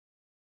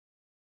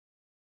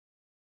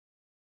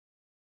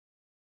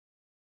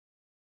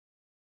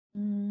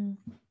Mm.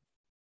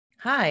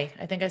 Hi,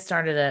 I think I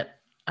started it.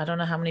 I don't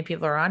know how many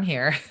people are on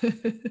here.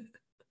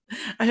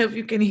 I hope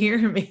you can hear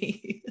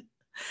me.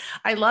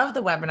 I love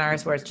the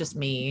webinars where it's just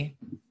me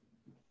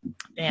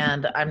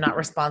and I'm not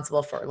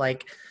responsible for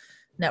like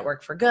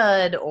Network for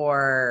Good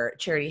or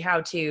Charity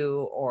How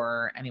To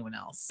or anyone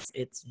else.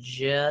 It's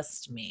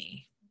just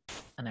me.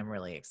 And I'm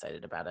really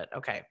excited about it.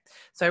 Okay.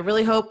 So I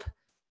really hope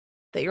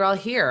that you're all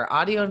here.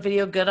 Audio and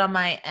video good on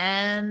my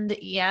end.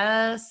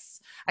 Yes.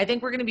 I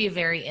think we're going to be a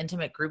very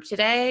intimate group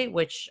today,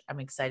 which I'm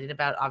excited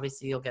about.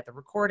 Obviously, you'll get the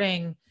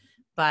recording,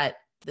 but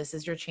this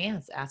is your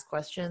chance. Ask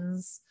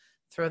questions,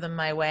 throw them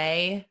my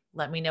way.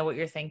 Let me know what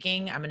you're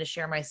thinking. I'm going to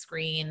share my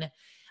screen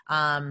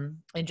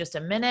in just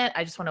a minute.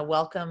 I just want to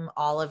welcome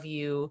all of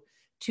you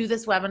to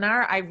this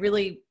webinar. I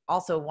really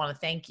also want to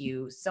thank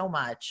you so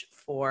much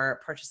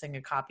for purchasing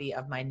a copy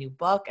of my new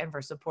book and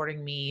for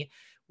supporting me.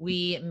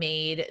 We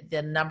made the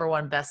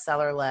 #1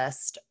 bestseller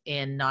list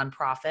in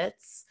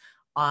nonprofits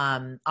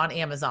on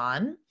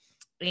Amazon.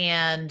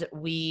 And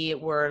we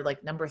were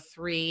like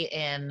 #3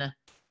 in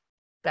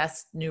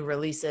best new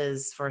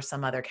releases for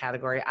some other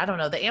category. I don't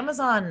know. The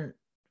Amazon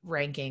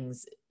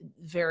rankings,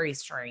 very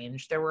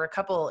strange. There were a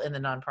couple in the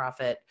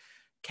nonprofit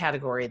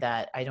category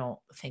that I don't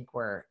think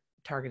were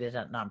targeted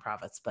at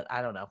nonprofits, but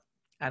I don't know.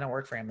 I don't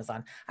work for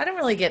Amazon. I don't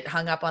really get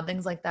hung up on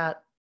things like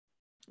that,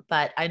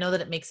 but I know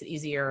that it makes it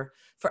easier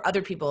for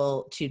other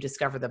people to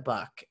discover the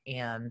book.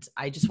 And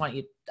I just want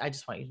you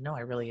to know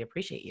I really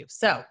appreciate you.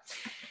 So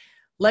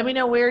let me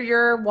know where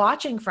you're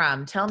watching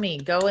from. Tell me,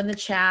 go in the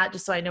chat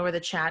just so I know where the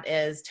chat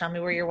is. Tell me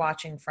where you're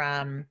watching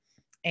from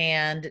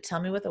and tell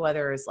me what the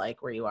weather is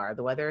like where you are.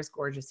 The weather is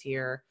gorgeous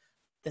here.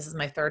 This is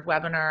my third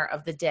webinar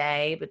of the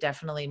day, but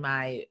definitely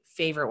my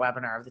favorite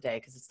webinar of the day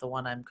because it's the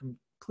one I'm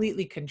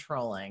completely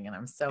controlling and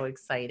I'm so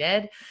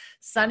excited.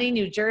 Sunny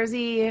New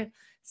Jersey,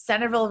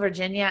 Centerville,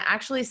 Virginia,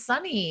 actually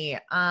sunny.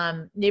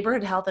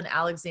 Neighborhood Health in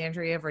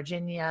Alexandria,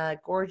 Virginia,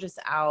 gorgeous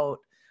out.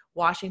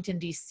 Washington,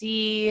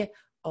 D.C.,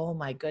 oh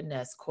my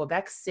goodness,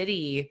 Quebec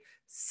City,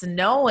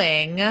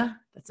 snowing.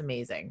 That's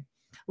amazing.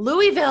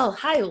 Louisville,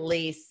 hi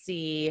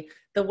Lacey.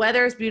 The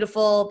weather is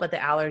beautiful, but the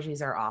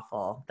allergies are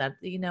awful. That,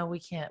 we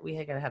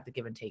gotta have the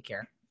give and take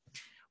here.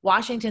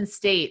 Washington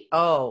State,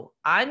 oh,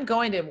 I'm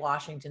going to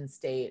Washington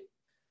State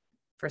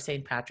for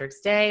St. Patrick's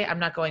Day. I'm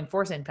not going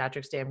for St.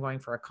 Patrick's Day, I'm going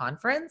for a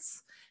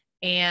conference.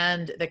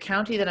 And the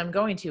county that I'm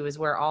going to is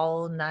where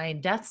all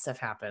 9 deaths have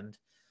happened.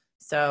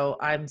 So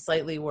I'm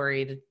slightly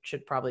worried,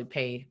 should probably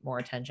pay more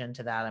attention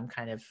to that. I'm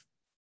kind of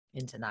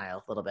in denial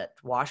a little bit.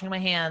 Washing my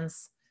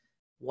hands,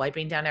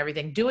 wiping down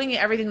everything, doing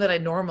everything that I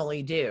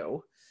normally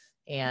do.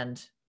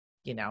 And,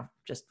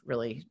 just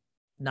really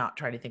not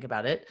trying to think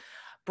about it.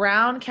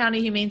 Brown County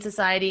Humane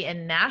Society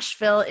in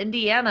Nashville,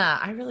 Indiana.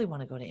 I really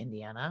want to go to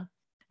Indiana.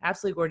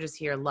 Absolutely gorgeous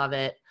here. Love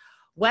it.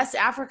 West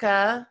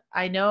Africa.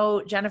 I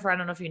know, Jennifer, I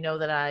don't know if you know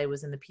that I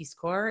was in the Peace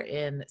Corps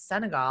in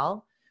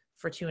Senegal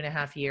for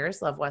 2.5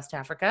 years. Love West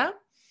Africa.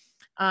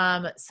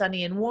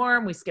 Sunny and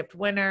warm. We skipped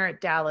winter.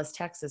 Dallas,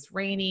 Texas,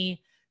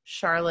 rainy.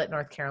 Charlotte,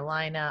 North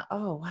Carolina.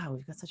 Oh, wow.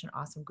 We've got such an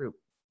awesome group.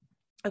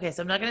 Okay,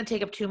 so I'm not going to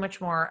take up too much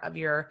more of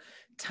your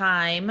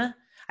time.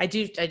 I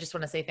just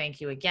want to say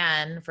thank you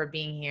again for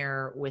being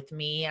here with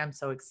me. I'm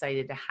so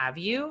excited to have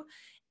you.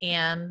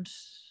 And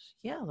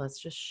yeah, let's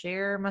just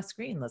share my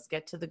screen. Let's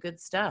get to the good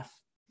stuff.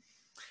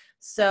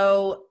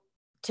 So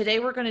today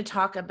we're going to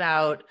talk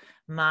about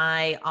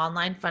my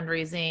online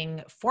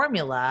fundraising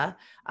formula,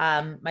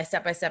 my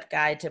step-by-step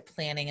guide to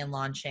planning and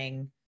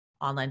launching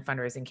online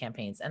fundraising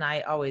campaigns. And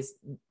I always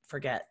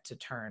forget to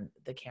turn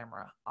the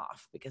camera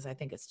off because I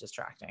think it's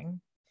distracting.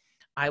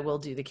 I will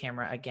do the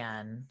camera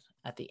again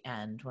at the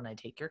end when I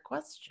take your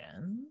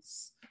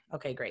questions.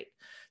 Okay, great.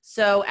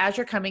 So as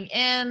you're coming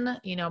in,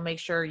 make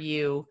sure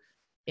you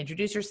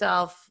introduce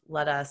yourself.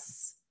 Let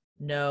us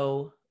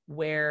know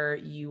where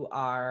you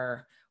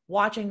are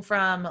watching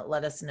from.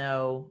 Let us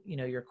know,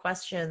 your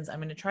questions. I'm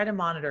going to try to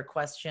monitor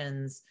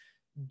questions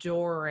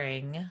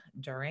during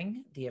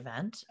the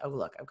event. Oh,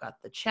 look, I've got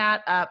the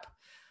chat up.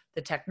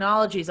 The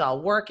technology's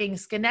all working.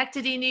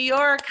 Schenectady, New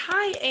York.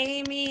 Hi,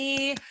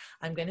 Amy.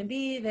 I'm going to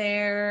be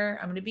there.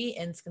 I'm going to be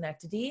in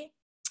Schenectady,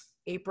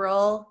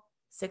 April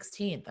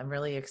 16th. I'm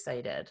really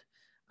excited.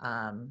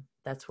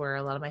 That's where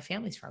a lot of my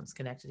family's from,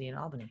 Schenectady and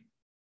Albany.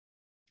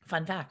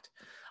 Fun fact.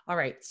 All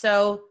right.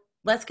 So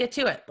let's get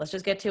to it. Let's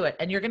just get to it.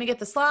 And you're going to get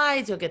the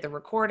slides. You'll get the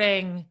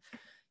recording.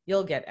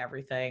 You'll get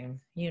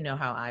everything. You know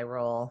how I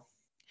roll.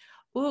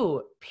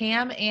 Ooh,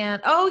 Pam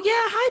oh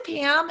yeah, hi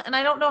Pam. And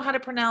I don't know how to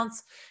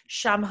pronounce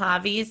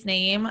Shamhavi's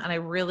name, and I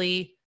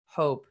really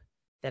hope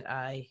that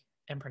I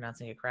am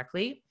pronouncing it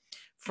correctly.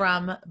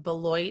 From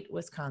Beloit,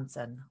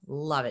 Wisconsin.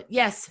 Love it.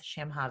 Yes,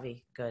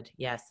 Shamhavi. Good.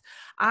 Yes.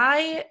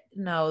 I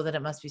know that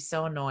it must be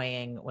so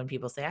annoying when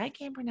people say, I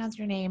can't pronounce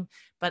your name,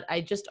 but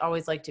I just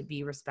always like to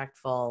be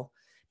respectful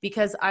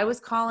because I was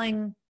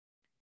calling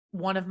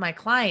one of my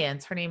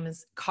clients, her name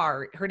is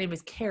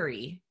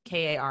Carrie,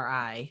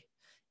 Kari.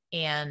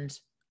 And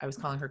I was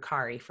calling her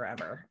Kari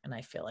forever. And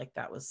I feel like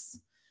that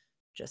was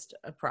just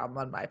a problem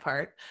on my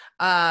part.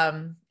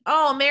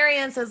 Oh,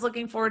 Marianne says,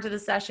 looking forward to the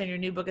session. Your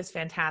new book is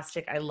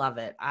fantastic. I love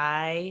it.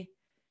 I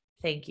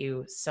thank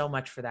you so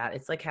much for that.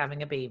 It's like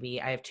having a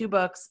baby. I have 2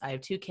 books. I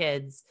have 2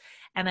 kids.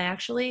 And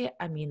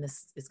I mean,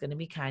 this is going to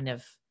be kind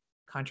of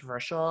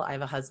controversial. I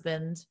have a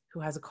husband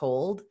who has a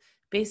cold,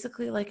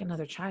 basically like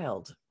another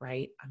child,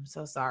 right? I'm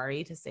so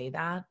sorry to say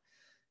that.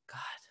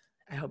 God,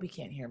 I hope he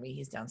can't hear me.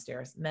 He's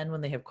downstairs. Men,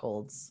 when they have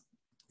colds,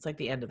 it's like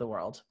the end of the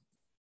world.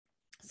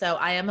 So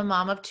I am a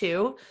mom of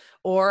 2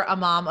 or a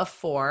mom of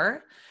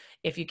 4,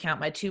 if you count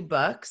my 2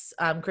 books.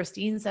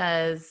 Christine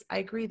says, I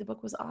agree. The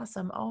book was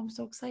awesome. Oh, I'm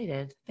so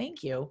excited.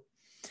 Thank you.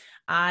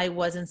 I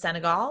was in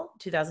Senegal,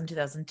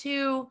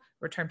 2002,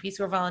 returned Peace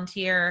Corps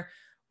volunteer,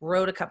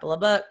 wrote a couple of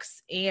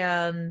books.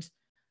 And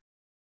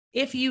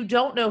if you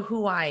don't know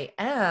who I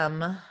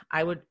am,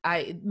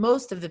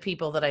 most of the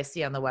people that I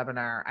see on the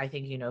webinar, I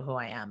think you know who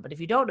I am. But if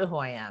you don't know who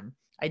I am,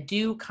 I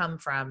do come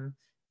from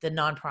the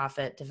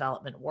nonprofit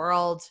development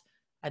world.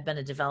 I've been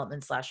a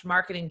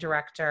development/marketing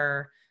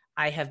director.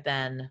 I have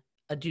been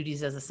a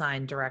duties as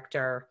assigned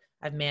director.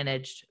 I've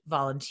managed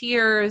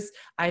volunteers.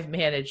 I've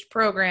managed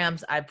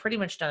programs. I've pretty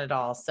much done it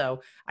all.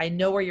 So I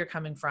know where you're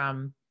coming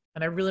from.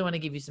 And I really want to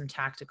give you some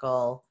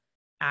tactical,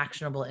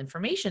 actionable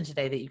information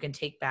today that you can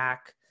take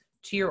back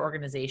to your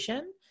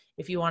organization.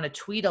 If you want to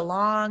tweet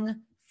along,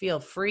 feel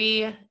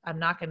free. I'm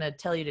not going to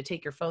tell you to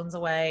take your phones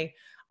away.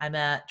 I'm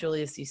at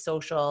Julia C.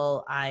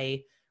 Social.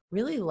 I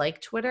really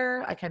like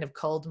Twitter. I kind of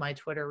culled my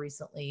Twitter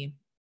recently,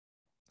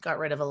 got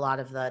rid of a lot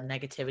of the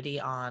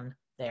negativity on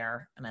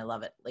there, and I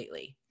love it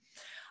lately.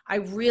 I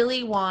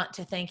really want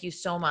to thank you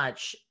so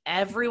much,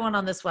 everyone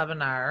on this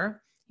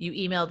webinar. You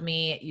emailed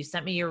me, you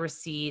sent me your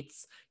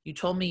receipts, you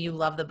told me you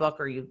love the book,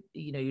 or you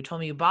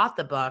told me you bought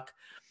the book.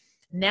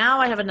 Now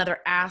I have another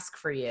ask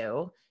for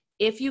you.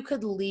 If you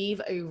could leave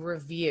a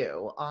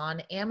review on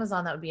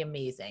Amazon, that would be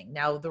amazing.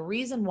 Now, the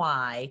reason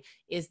why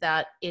is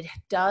that it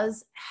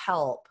does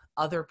help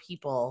other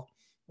people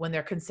when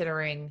they're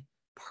considering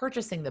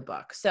purchasing the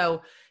book.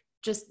 So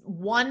just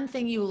one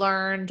thing you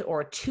learned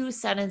or 2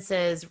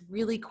 sentences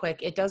really quick,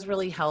 it does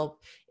really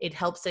help. It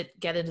helps it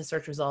get into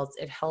search results.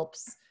 It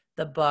helps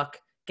the book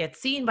get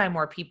seen by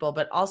more people,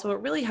 but also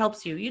it really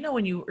helps you,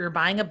 when you're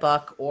buying a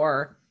book,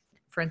 or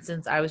for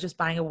instance, I was just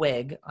buying a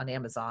wig on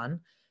Amazon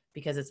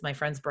because it's my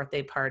friend's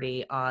birthday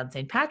party on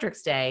St.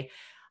 Patrick's Day.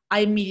 I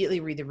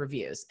immediately read the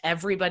reviews.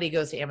 Everybody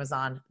goes to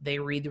Amazon, they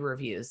read the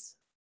reviews.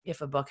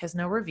 If a book has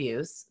no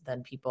reviews,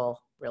 then people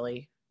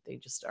really, they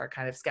just are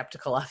kind of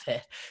skeptical of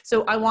it.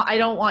 So I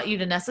don't want you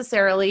to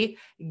necessarily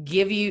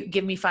give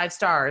me 5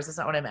 stars. That's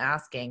not what I'm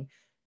asking.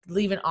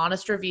 Leave an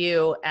honest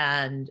review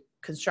and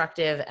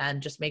constructive,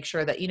 and just make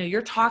sure that,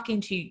 you're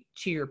talking to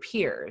your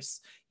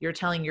peers. You're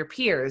telling your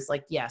peers,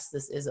 like, yes,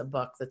 this is a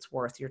book that's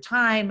worth your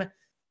time.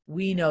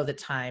 We know that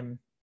time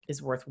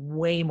is worth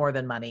way more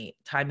than money.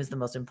 Time is the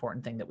most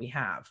important thing that we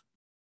have.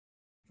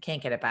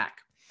 Can't get it back.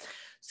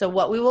 So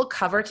what we will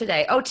cover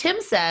today. Oh, Tim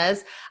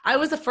says, I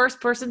was the first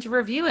person to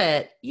review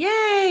it.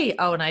 Yay.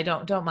 Oh, and I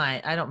don't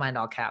mind. I don't mind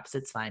all caps.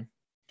 It's fine.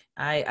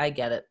 I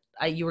get it.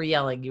 You were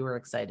yelling. You were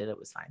excited. It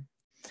was fine.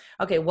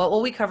 Okay. What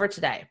will we cover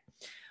today?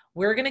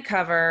 We're going to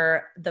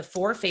cover the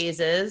 4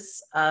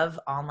 phases of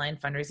online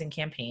fundraising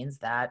campaigns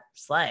that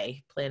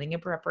slay: planning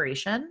and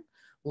preparation,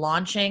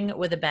 launching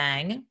with a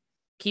bang,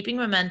 keeping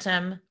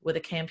momentum with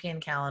a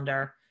campaign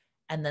calendar,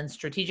 and then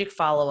strategic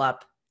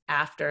follow-up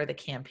after the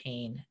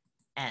campaign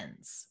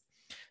ends.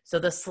 So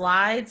the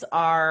slides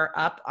are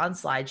up on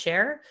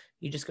SlideShare.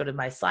 You just go to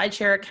my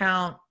SlideShare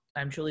account.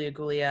 I'm Julia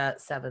Gulia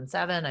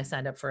 77. I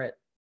signed up for it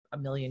a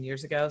million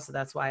years ago, so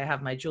that's why I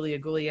have my Julia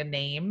Gulia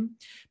name.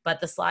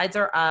 But the slides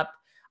are up.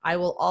 I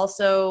will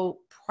also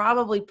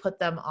probably put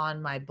them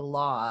on my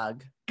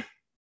blog,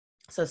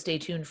 so stay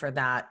tuned for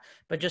that.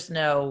 But just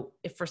know,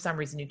 if for some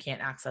reason you can't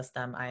access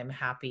them, I am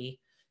happy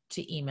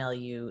to email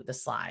you the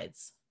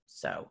slides.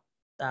 So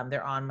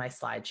they're on my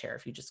SlideShare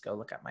if you just go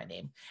look up my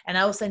name. And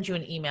I will send you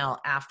an email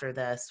after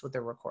this with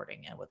the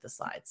recording and with the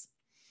slides.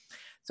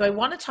 So I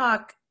want to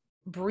talk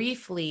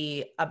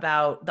briefly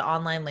about the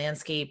online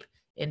landscape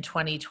in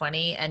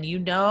 2020. And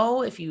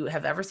if you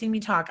have ever seen me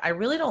talk, I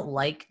really don't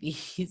like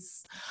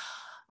these.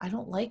 I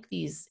don't like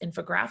these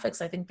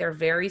infographics. I think they're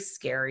very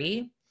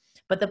scary.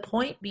 But the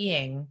point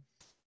being,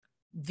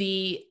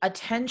 the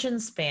attention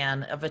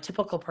span of a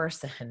typical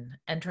person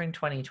entering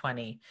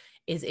 2020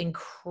 is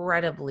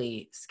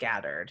incredibly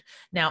scattered.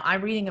 Now,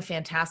 I'm reading a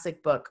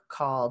fantastic book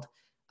called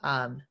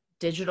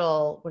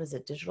Digital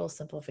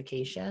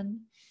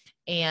Simplification.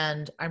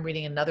 And I'm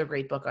reading another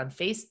great book on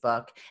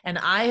Facebook. And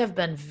I have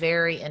been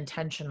very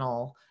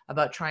intentional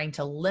about trying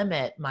to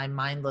limit my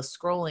mindless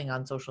scrolling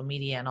on social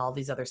media and all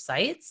these other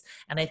sites.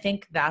 And I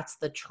think that's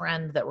the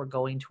trend that we're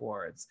going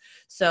towards.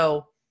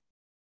 So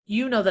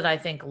that I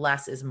think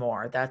less is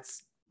more.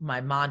 That's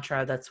my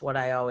mantra. That's what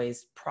I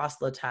always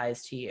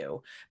proselytize to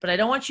you. But I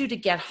don't want you to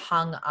get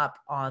hung up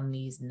on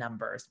these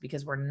numbers,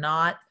 because we're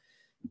not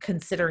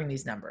considering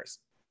these numbers.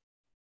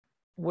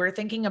 We're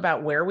thinking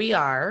about where we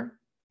are,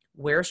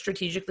 where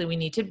strategically we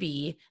need to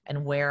be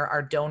and where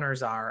our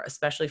donors are,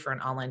 especially for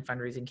an online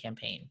fundraising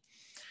campaign.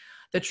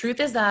 The truth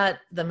is that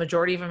the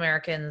majority of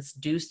Americans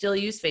do still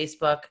use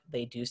Facebook.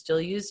 They do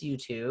still use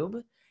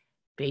YouTube.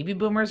 Baby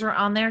boomers are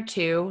on there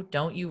too.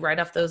 Don't you write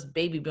off those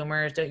baby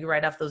boomers. Don't you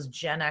write off those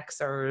Gen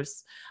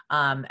Xers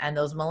and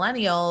those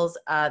millennials.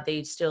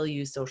 They still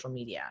use social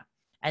media,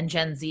 and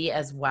Gen Z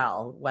as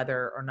well,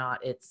 whether or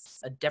not it's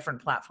a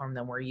different platform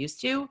than we're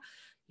used to,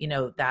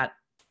 that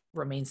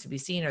remains to be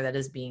seen, or that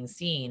is being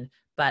seen.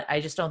 But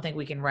I just don't think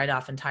we can write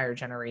off entire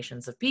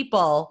generations of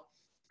people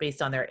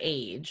based on their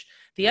age.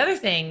 The other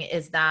thing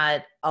is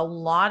that a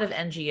lot of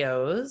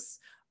NGOs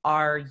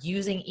are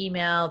using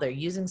email, they're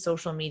using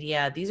social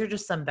media. These are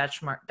just some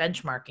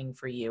benchmarking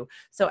for you.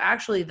 So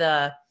actually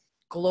the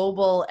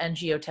Global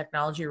NGO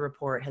Technology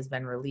Report has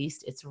been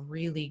released. It's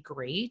really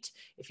great.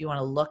 If you want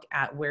to look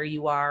at where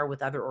you are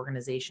with other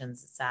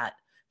organizations, it's at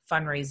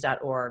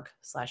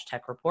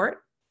fundraise.org/tech report.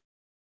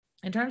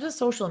 In terms of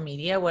social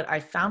media, what I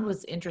found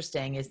was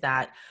interesting is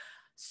that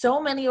so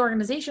many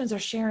organizations are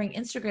sharing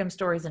Instagram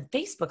stories and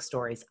Facebook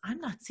stories. I'm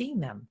not seeing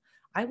them.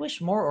 I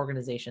wish more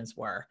organizations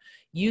were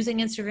using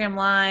Instagram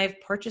Live,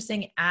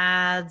 purchasing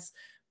ads,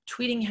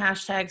 tweeting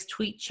hashtags,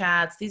 tweet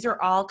chats. These are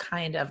all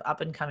kind of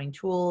up and coming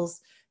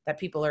tools that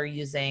people are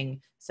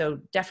using. So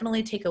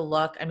definitely take a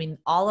look. I mean,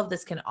 all of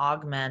this can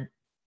augment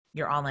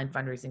your online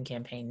fundraising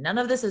campaign. None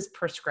of this is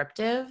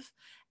prescriptive,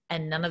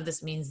 and none of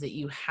this means that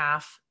you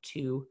have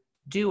to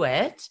do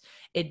it.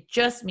 It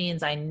just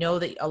means I know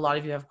that a lot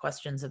of you have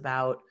questions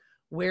about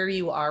where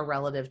you are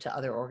relative to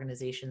other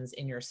organizations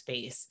in your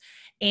space.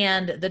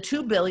 And the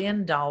 $2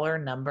 billion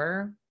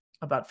number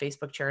about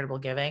Facebook charitable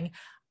giving,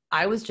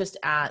 I was just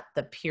at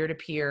the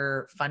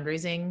peer-to-peer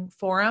fundraising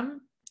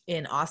forum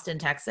in Austin,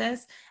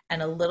 Texas,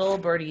 and a little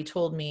birdie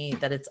told me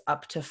that it's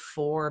up to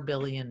 $4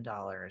 billion.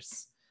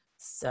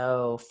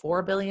 So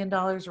 $4 billion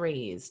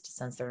raised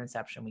since their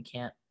inception. We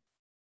can't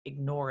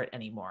ignore it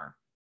anymore.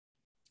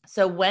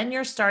 So when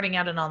you're starting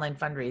out in online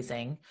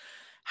fundraising,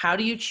 how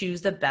do you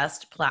choose the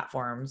best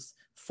platforms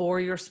for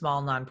your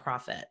small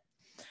nonprofit?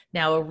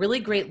 Now, a really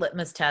great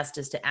litmus test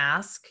is to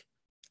ask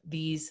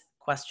these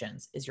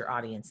questions. Is your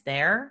audience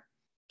there?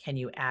 Can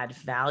you add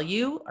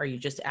value? Are you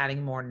just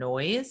adding more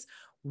noise?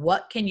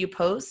 What can you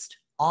post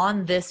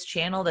on this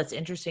channel that's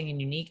interesting and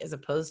unique as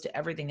opposed to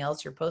everything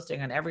else you're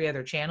posting on every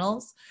other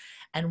channels?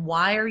 And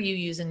why are you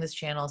using this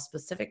channel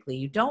specifically?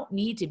 You don't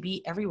need to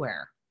be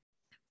everywhere.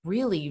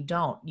 Really, you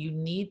don't. You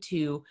need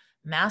to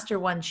master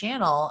one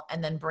channel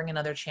and then bring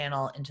another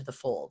channel into the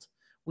fold.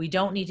 We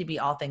don't need to be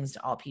all things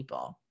to all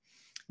people.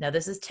 Now,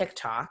 this is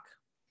TikTok.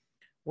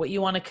 What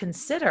you want to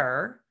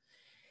consider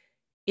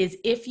is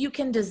if you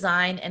can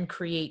design and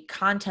create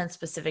content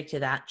specific to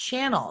that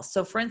channel.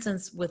 So for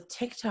instance, with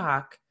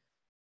TikTok,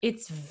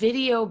 it's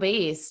video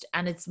based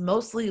and it's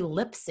mostly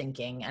lip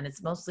syncing and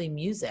it's mostly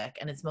music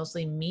and it's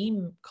mostly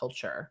meme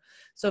culture.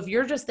 So if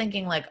you're just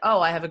thinking like, oh,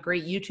 I have a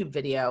great YouTube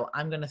video,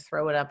 I'm going to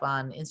throw it up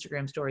on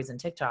Instagram stories and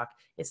TikTok,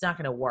 it's not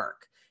going to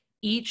work.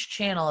 Each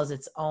channel is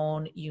its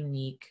own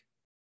unique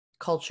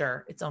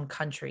culture, its own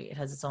country. It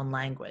has its own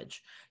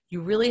language.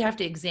 You really have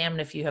to examine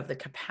if you have the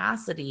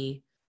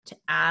capacity to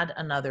add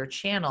another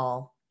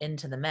channel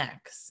into the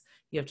mix.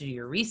 You have to do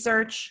your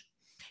research.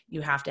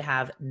 You have to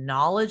have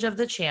knowledge of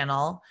the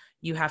channel.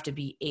 You have to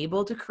be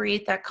able to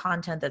create that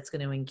content that's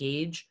going to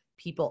engage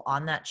people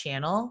on that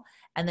channel.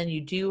 And then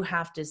you do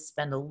have to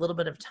spend a little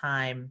bit of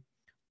time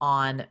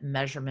on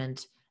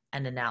measurement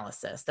and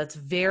analysis. That's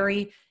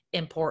very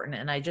important.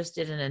 And I just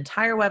did an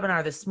entire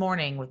webinar this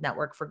morning with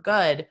Network for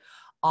Good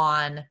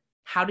on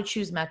how to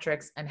choose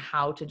metrics and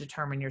how to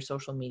determine your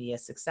social media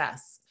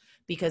success.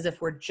 Because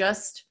if we're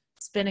just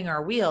spinning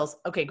our wheels,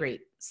 okay,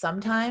 great.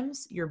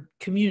 Sometimes you're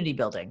community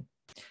building.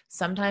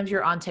 Sometimes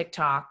you're on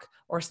TikTok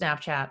or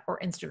Snapchat or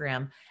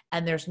Instagram,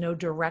 and there's no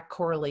direct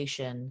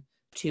correlation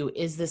to,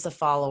 is this a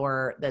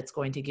follower that's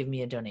going to give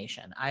me a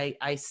donation?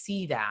 I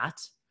see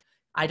that.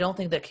 I don't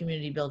think that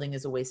community building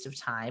is a waste of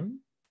time.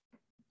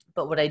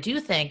 But what I do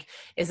think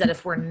is that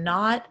if we're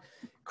not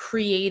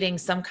creating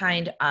some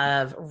kind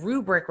of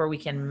rubric where we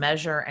can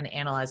measure and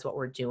analyze what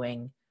we're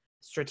doing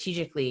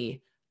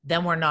strategically,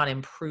 then we're not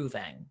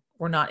improving.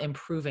 We're not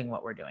improving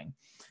what we're doing.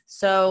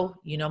 So,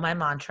 you know my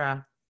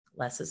mantra,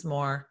 less is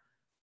more,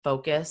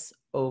 focus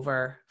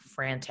over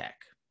frantic.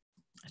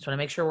 I just want to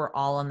make sure we're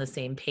all on the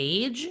same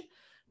page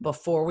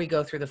before we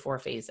go through the 4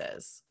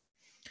 phases.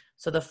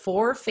 So the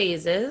 4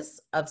 phases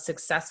of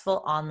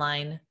successful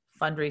online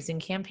fundraising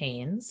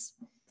campaigns.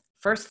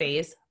 First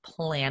phase,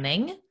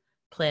 planning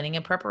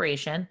and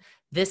preparation.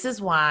 This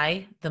is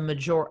why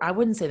I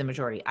wouldn't say the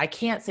majority. I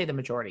can't say the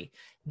majority.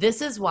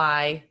 This is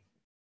why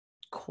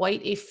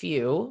quite a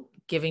few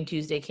Giving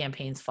Tuesday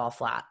campaigns fall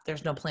flat.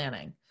 There's no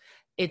planning.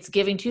 It's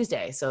Giving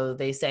Tuesday. So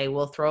they say,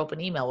 we'll throw up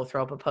an email, we'll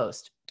throw up a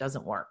post.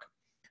 Doesn't work.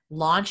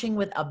 Launching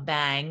with a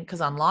bang,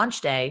 because on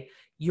launch day,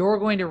 you're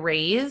going to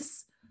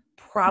raise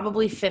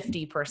probably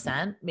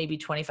 50%, maybe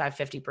 25,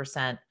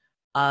 50%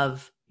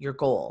 of your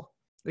goal.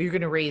 Or you're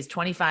going to raise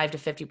 25 to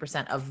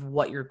 50% of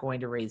what you're going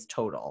to raise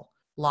total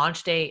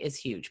Launch day is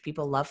huge.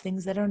 People love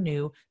things that are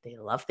new. They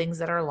love things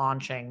that are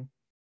launching.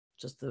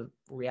 Just the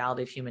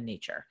reality of human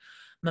nature.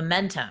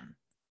 Momentum.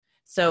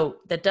 So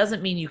that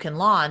doesn't mean you can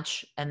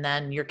launch and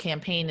then your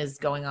campaign is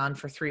going on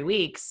for 3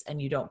 weeks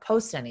and you don't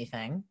post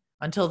anything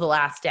until the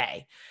last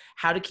day.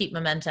 How to keep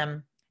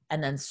momentum.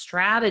 And then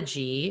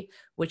strategy,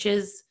 which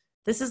is,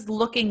 this is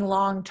looking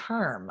long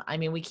term. I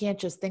mean, we can't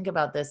just think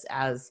about this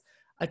as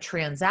a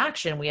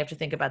transaction. We have to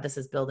think about this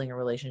as building a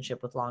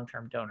relationship with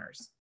long-term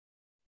donors.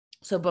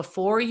 So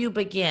before you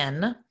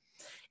begin,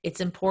 it's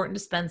important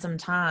to spend some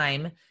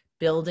time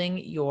building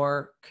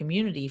your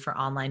community for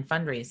online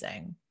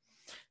fundraising.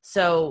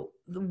 So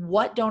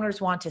what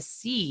donors want to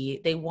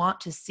see, they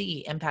want to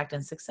see impact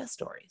and success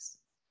stories.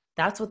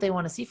 That's what they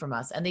want to see from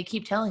us. And they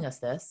keep telling us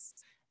this,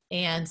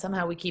 and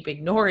somehow we keep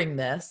ignoring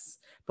this,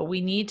 but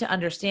we need to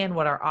understand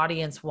what our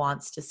audience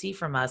wants to see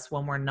from us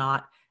when we're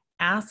not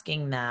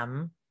asking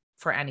them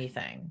for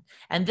anything.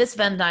 And this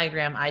Venn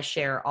diagram I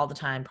share all the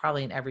time,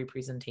 probably in every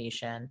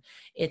presentation.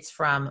 It's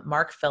from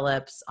Mark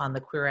Phillips on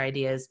the Queer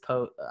Ideas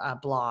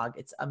blog.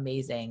 It's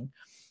amazing.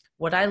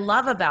 What I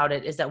love about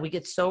it is that we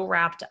get so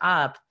wrapped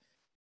up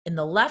in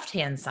the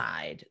left-hand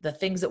side, the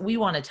things that we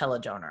want to tell a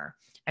donor,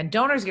 and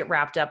donors get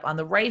wrapped up on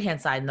the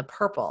right-hand side in the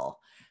purple.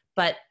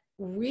 But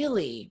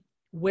really,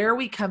 where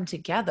we come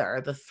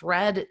together, the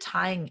thread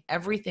tying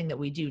everything that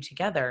we do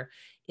together,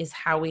 is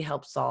how we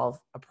help solve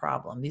a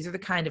problem. These are the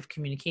kind of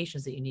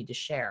communications that you need to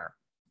share.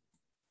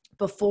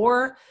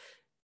 Before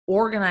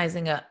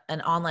organizing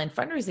an online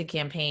fundraising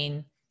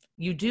campaign,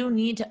 you do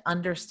need to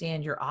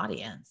understand your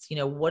audience. You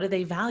know, what do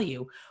they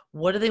value?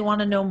 What do they want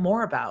to know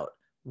more about?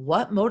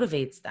 What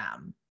motivates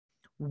them?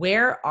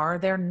 Where are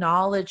their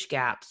knowledge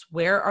gaps?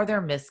 Where are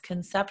their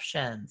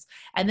misconceptions?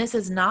 And this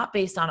is not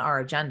based on our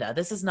agenda.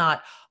 This is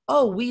not,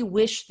 oh, we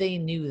wish they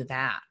knew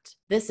that.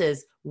 This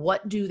is,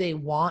 what do they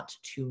want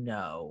to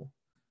know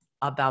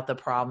about the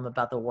problem,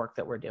 about the work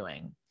that we're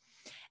doing?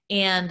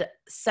 And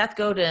Seth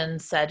Godin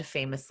said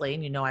famously,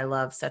 and you know I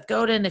love Seth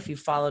Godin, if you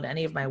followed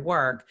any of my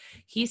work,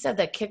 he said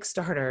that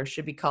Kickstarter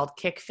should be called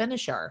Kick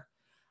Finisher.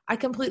 I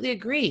completely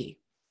agree,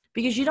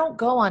 because you don't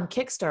go on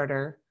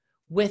Kickstarter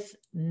with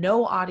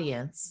no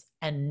audience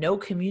and no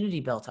community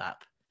built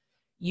up.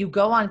 You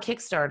go on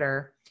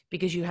Kickstarter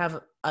because you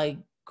have a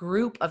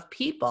group of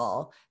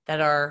people that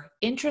are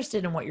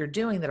interested in what you're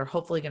doing, that are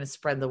hopefully going to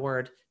spread the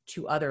word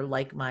to other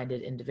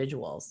like-minded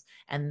individuals.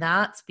 And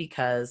that's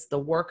because the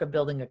work of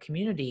building a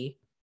community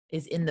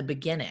is in the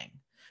beginning.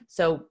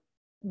 So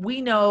we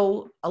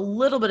know a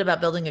little bit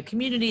about building a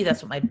community.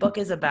 That's what my book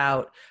is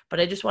about. But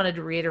I just wanted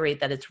to reiterate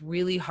that it's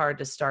really hard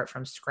to start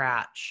from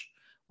scratch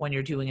when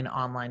you're doing an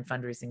online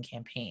fundraising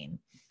campaign.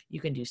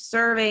 You can do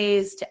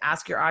surveys to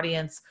ask your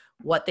audience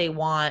what they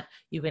want.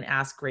 You can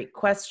ask great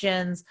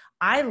questions.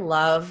 I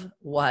love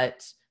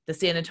what the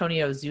San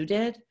Antonio Zoo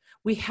did.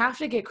 We have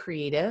to get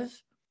creative.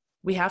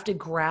 We have to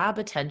grab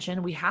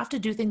attention. We have to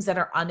do things that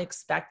are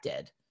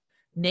unexpected.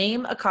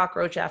 Name a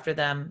cockroach after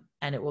them,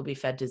 and it will be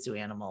fed to zoo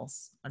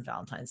animals on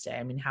Valentine's Day.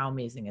 I mean, how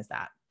amazing is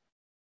that?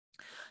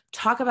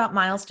 Talk about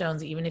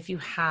milestones, even if you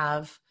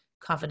have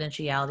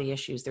confidentiality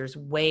issues. There's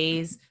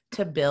ways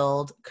to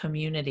build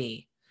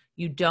community.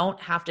 You don't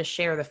have to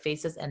share the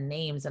faces and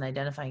names and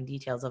identifying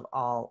details of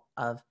all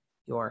of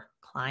your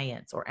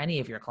clients or any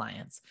of your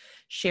clients.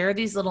 Share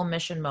these little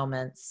mission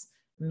moments.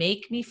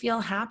 Make me feel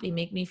happy.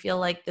 Make me feel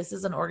like this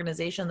is an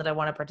organization that I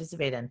want to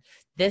participate in.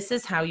 This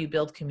is how you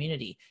build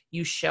community.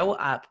 You show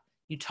up,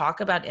 you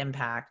talk about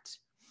impact,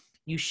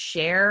 you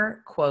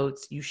share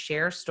quotes, you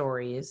share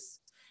stories,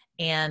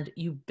 and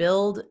you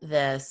build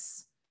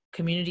this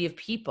community of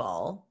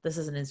people. This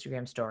is an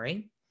Instagram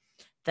story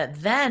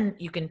that then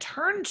you can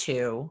turn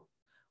to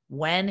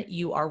when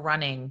you are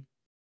running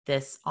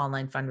this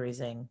online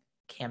fundraising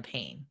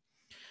campaign.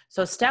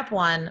 So step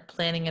one,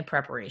 planning and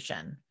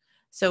preparation.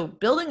 So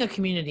building a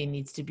community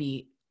needs to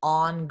be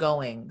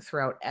ongoing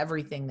throughout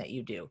everything that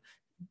you do.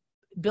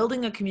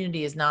 Building a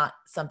community is not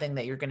something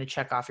that you're going to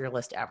check off your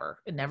list ever.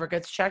 It never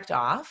gets checked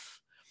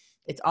off.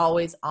 It's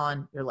always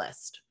on your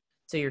list.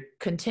 So you're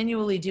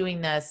continually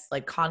doing this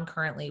like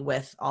concurrently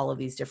with all of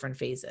these different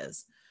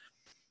phases.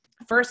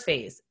 First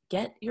phase,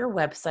 get your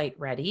website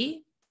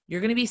ready.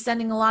 You're going to be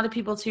sending a lot of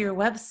people to your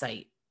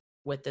website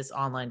with this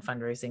online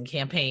fundraising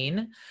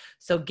campaign.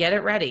 So get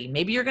it ready.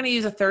 Maybe you're going to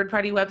use a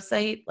third-party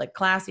website like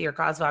Classy or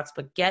CosVox,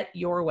 but get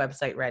your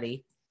website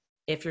ready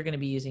if you're going to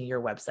be using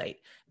your website.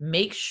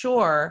 Make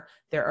sure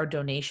there are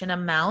donation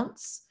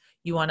amounts.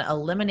 You want to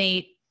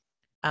eliminate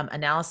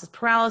analysis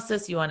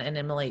paralysis. You want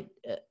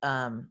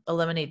to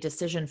eliminate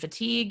decision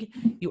fatigue.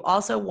 You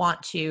also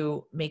want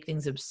to make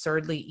things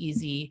absurdly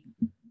easy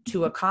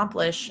to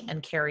accomplish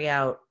and carry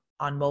out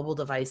on mobile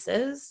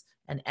devices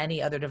and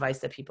any other device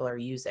that people are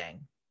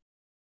using.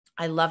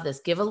 I love this.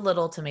 Give a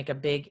little to make a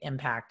big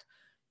impact.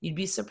 You'd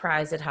be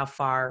surprised at how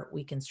far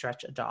we can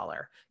stretch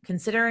 $1.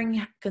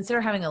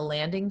 Consider having a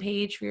landing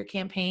page for your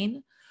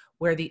campaign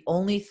where the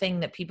only thing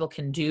that people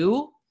can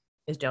do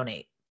is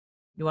donate.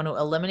 You want to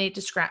eliminate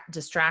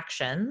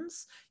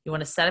distractions. You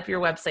want to set up your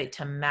website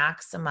to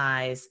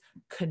maximize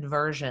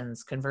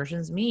conversions.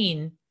 Conversions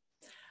mean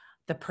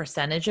the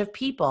percentage of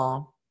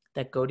people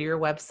that go to your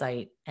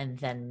website and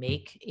then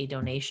make a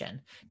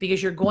donation,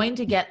 because you're going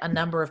to get a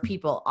number of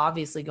people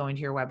obviously going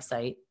to your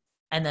website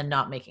and then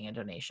not making a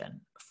donation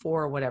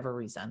for whatever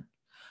reason.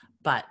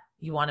 But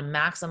you want to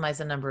maximize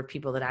the number of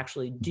people that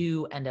actually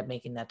do end up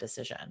making that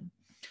decision.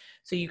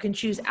 So you can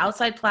choose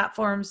outside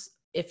platforms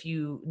if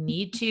you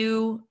need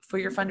to for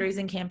your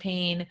fundraising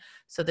campaign.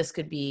 So this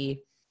could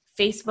be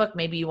Facebook.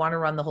 Maybe you want to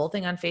run the whole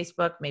thing on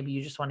Facebook. Maybe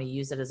you just want to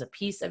use it as a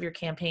piece of your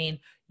campaign.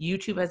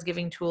 YouTube has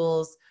giving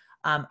tools.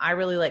 I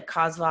really like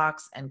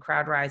CauseVox and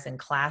CrowdRise and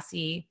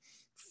Classy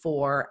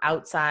for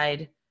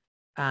outside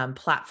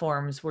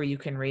platforms where you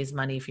can raise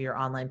money for your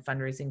online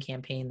fundraising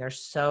campaign. There's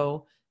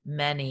so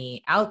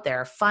many out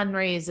there.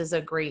 Fundraise is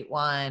a great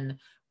one.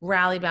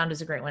 Rallybound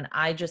is a great one.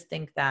 I just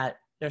think that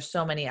there's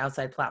so many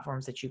outside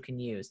platforms that you can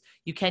use.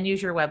 You can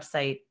use your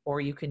website,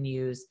 or you can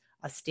use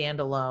a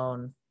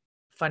standalone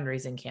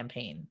fundraising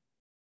campaign.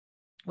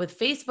 With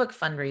Facebook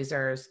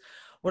fundraisers,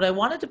 what I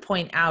wanted to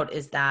point out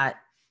is that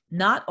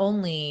not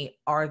only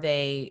are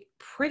they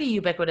pretty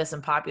ubiquitous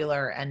and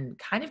popular and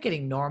kind of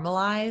getting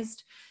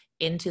normalized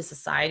into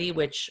society,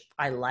 which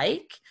I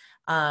like,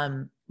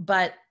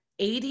 but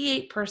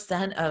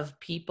 88% of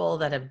people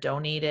that have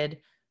donated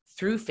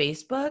through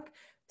Facebook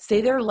say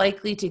they're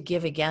likely to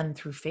give again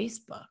through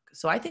Facebook.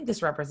 So I think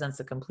this represents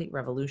a complete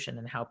revolution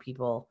in how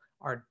people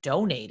are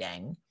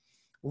donating,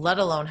 let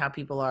alone how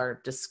people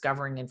are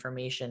discovering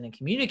information and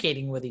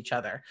communicating with each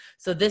other.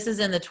 So this is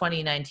in the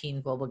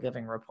 2019 Global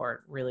Giving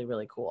Report. Really,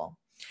 really cool.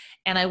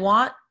 And I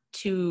want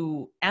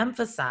to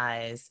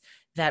emphasize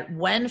that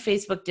when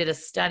Facebook did a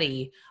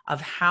study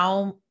of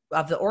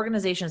the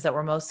organizations that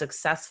were most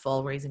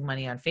successful raising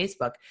money on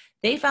Facebook,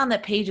 they found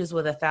that pages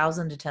with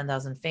 1,000 to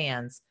 10,000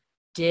 fans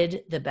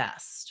did the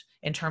best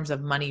in terms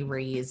of money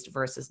raised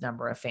versus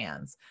number of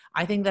fans.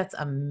 I think that's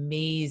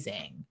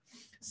amazing.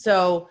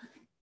 So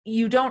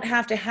you don't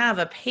have to have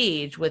a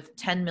page with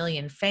 10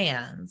 million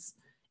fans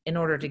in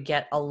order to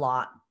get a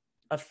lot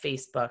of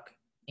Facebook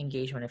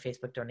engagement and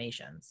Facebook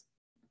donations.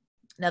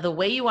 Now, the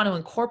way you want to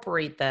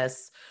incorporate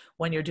this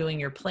when you're doing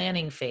your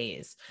planning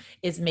phase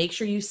is make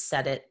sure you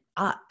set it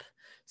up.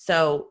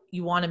 So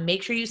you want to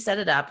make sure you set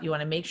it up. You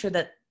want to make sure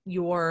that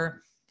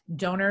your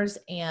donors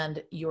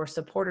and your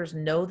supporters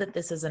know that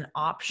this is an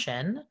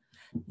option.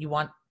 You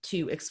want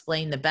to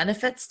explain the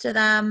benefits to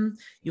them.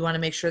 You want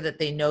to make sure that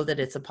they know that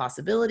it's a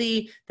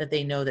possibility, that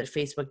they know that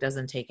Facebook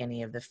doesn't take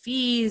any of the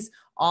fees,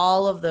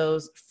 all of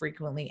those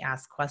frequently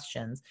asked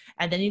questions.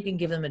 And then you can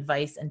give them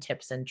advice and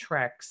tips and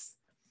tricks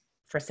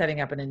for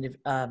setting up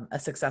a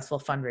successful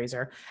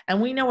fundraiser.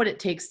 And we know what it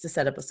takes to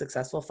set up a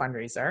successful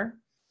fundraiser.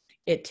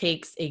 It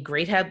takes a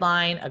great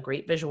headline, a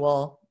great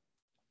visual,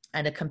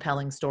 and a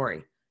compelling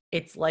story.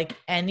 It's like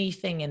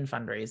anything in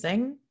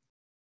fundraising.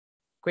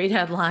 Great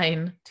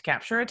headline to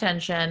capture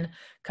attention,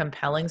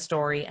 compelling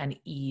story, and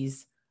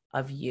ease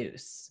of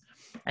use.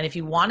 And if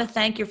you want to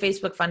thank your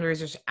Facebook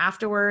fundraisers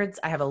afterwards,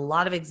 I have a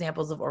lot of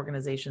examples of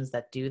organizations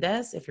that do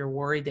this. If you're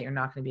worried that you're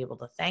not going to be able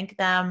to thank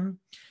them,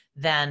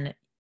 then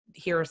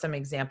here are some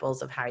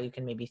examples of how you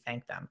can maybe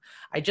thank them.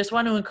 I just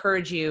want to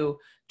encourage you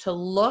to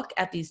look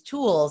at these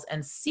tools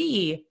and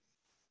see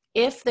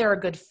if they're a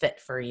good fit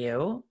for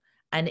you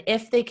and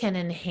if they can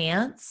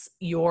enhance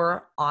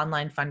your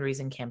online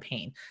fundraising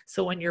campaign.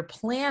 So when you're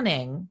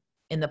planning,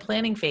 in the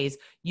planning phase,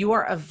 you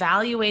are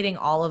evaluating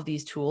all of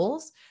these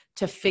tools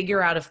to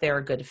figure out if they're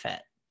a good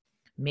fit.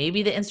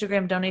 Maybe the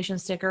Instagram donation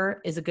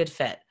sticker is a good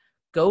fit.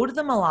 Go to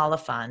the Malala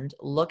Fund,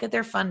 look at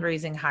their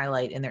fundraising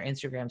highlight in their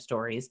Instagram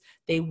stories.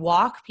 They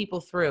walk people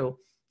through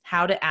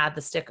how to add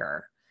the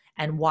sticker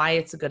and why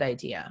it's a good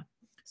idea.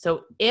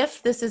 So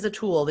if this is a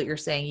tool that you're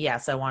saying,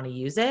 yes, I want to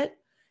use it,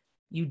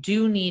 you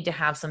do need to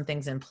have some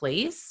things in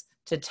place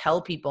to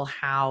tell people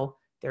how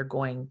they're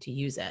going to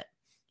use it.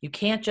 You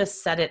can't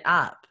just set it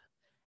up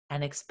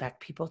and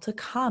expect people to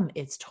come.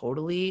 It's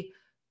totally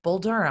Bull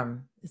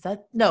Durham. Is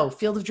that? No,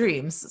 Field of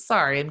Dreams.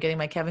 Sorry, I'm getting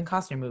my Kevin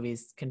Costner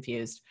movies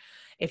confused.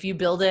 If you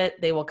build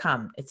it, they will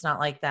come. It's not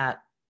like that.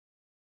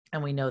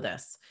 And we know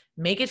this.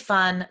 Make it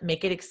fun,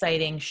 make it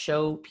exciting,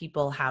 show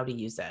people how to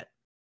use it.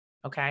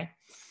 Okay.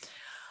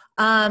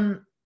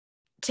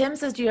 Tim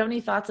says, do you have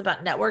any thoughts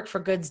about Network for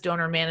Good's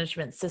donor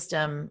management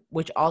system,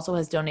 which also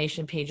has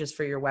donation pages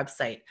for your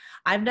website?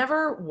 I've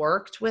never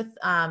worked with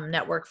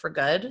Network for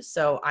Good,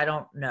 so I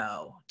don't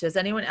know. Does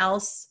anyone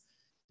else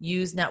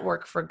use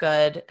Network for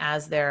Good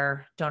as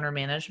their donor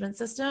management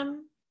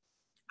system?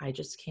 I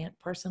just can't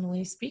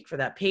personally speak for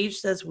that. Paige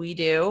says we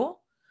do.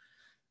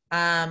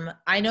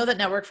 I know that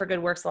Network for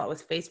Good works a lot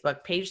with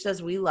Facebook. Paige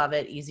says we love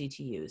it, easy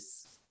to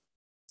use.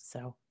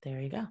 So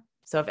there you go.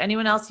 So if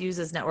anyone else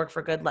uses Network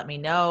for Good, let me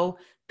know.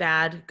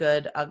 Bad,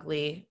 good,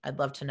 ugly, I'd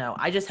love to know.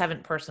 I just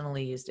haven't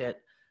personally used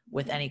it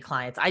with any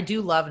clients. I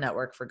do love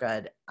Network for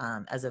Good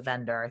as a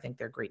vendor. I think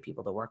they're great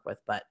people to work with,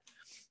 but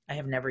I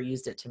have never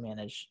used it to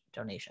manage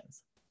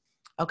donations.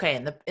 Okay,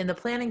 in the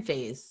planning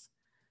phase,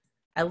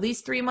 at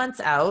least 3 months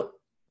out,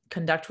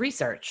 Conduct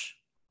research.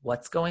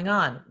 What's going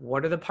on?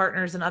 What are the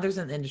partners and others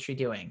in the industry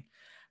doing?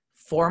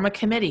 Form a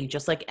committee.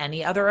 Just like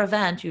any other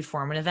event, you'd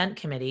form an event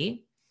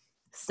committee,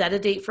 set a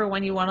date for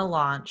when you want to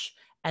launch,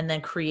 and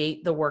then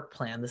create the work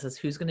plan. This is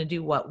who's going to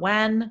do what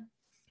when,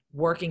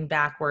 working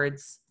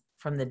backwards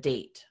from the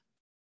date.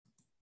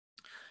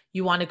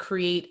 You want to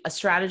create a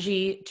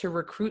strategy to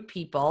recruit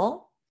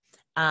people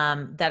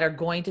that are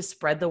going to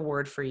spread the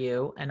word for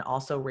you and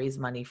also raise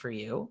money for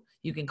you.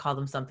 You can call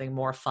them something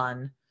more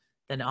fun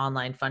than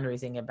online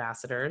fundraising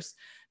ambassadors.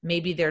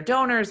 Maybe they're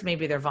donors,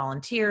 maybe they're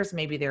volunteers,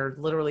 maybe they're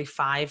literally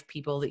 5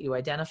 people that you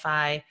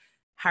identify.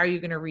 How are you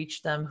going to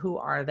reach them? Who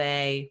are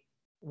they?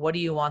 What do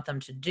you want them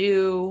to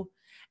do?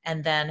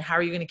 And then how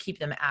are you going to keep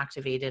them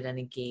activated and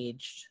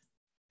engaged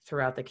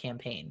throughout the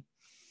campaign?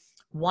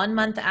 1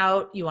 month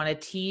out, you want to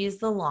tease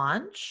the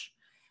launch,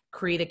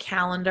 create a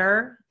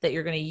calendar that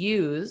you're going to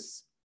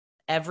use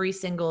every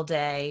single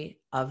day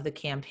of the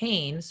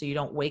campaign. So you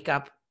don't wake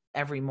up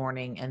every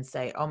morning and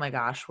say, oh my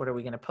gosh, what are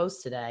we going to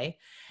post today?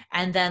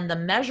 And then the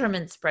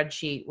measurement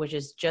spreadsheet, which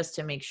is just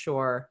to make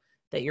sure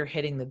that you're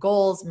hitting the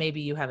goals.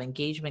 Maybe you have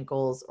engagement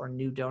goals or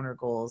new donor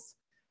goals.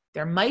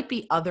 There might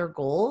be other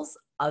goals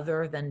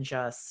other than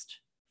just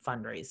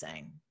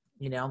fundraising.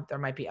 You know, there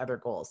might be other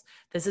goals.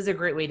 This is a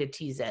great way to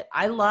tease it.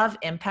 I love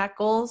impact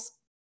goals.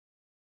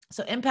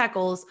 So impact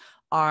goals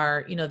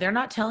are, you know, they're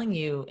not telling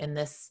you in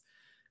this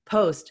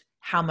post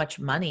how much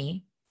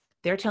money.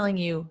 They're telling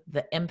you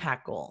the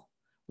impact goal.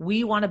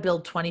 We want to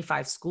build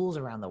 25 schools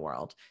around the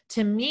world.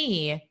 To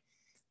me,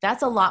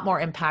 that's a lot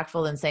more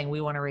impactful than saying we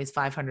want to raise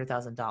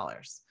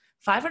 $500,000.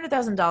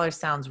 $500,000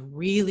 sounds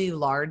really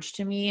large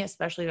to me,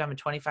 especially if I'm a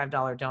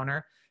 $25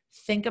 donor.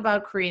 Think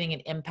about creating an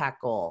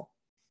impact goal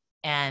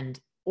and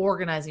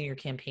organizing your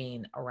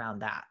campaign around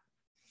that.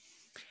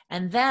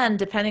 And then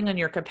depending on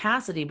your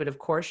capacity, but of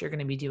course you're going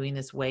to be doing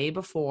this way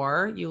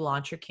before you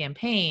launch your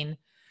campaign,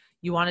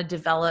 you want to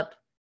develop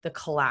the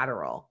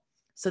collateral.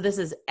 So this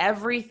is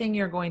everything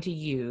you're going to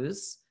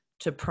use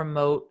to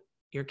promote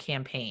your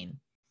campaign.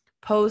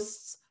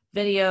 Posts,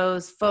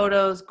 videos,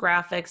 photos,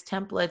 graphics,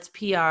 templates,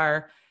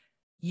 PR.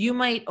 You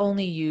might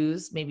only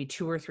use maybe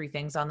 2 or 3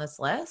 things on this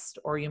list,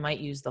 or you might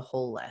use the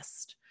whole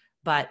list.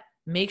 But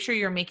make sure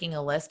you're making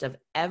a list of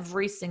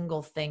every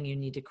single thing you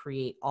need to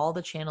create, all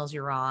the channels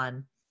you're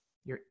on,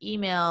 your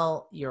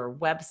email, your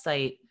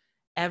website,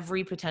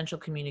 every potential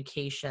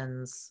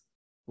communications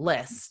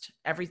list,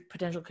 every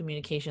potential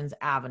communications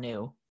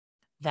avenue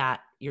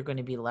that you're going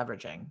to be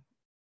leveraging.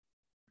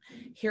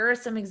 Here are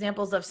some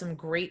examples of some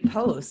great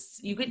posts.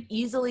 You could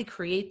easily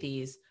create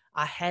these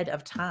ahead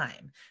of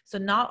time. So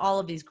not all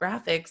of these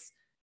graphics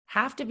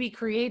have to be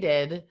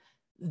created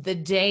the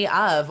day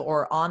of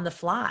or on the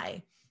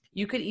fly.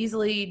 You could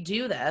easily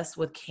do this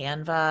with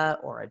Canva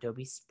or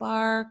Adobe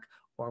Spark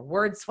or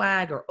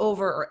WordSwag or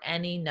Over or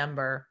any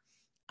number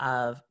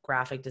of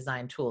graphic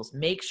design tools.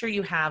 Make sure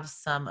you have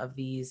some of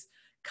these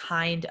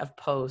kind of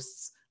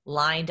posts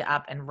lined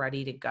up and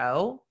ready to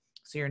go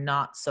so you're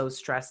not so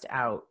stressed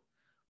out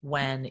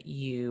when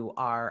you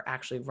are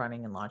actually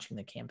running and launching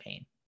the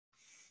campaign.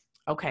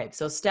 Okay,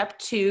 so step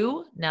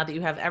 2, now that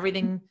you have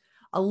everything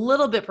a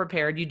little bit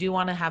prepared, you do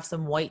want to have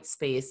some white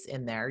space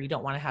in there. You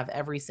don't want to have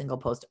every single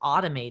post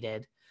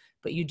automated,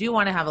 but you do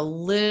want to have a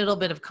little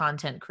bit of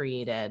content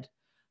created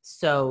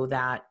so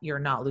that you're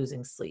not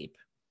losing sleep.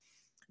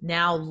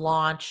 Now,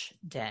 launch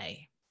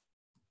day.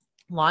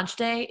 Launch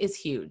day is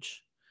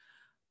huge.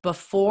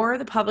 Before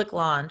the public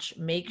launch,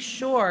 make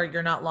sure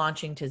you're not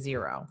launching to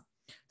zero.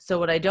 So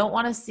what I don't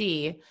want to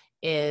see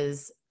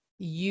is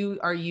you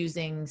are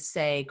using,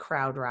 say,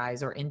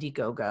 CrowdRise or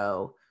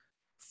Indiegogo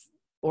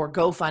or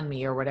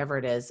GoFundMe or whatever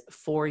it is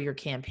for your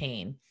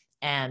campaign.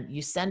 And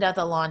you send out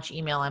the launch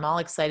email. I'm all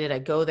excited. I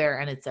go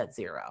there and it's at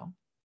zero.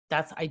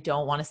 I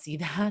don't want to see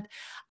that.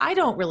 I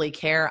don't really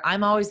care.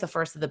 I'm always the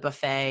first of the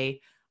buffet.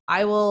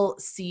 I will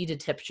seed a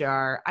tip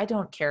jar. I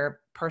don't care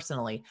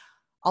personally.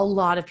 A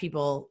lot of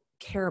people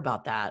care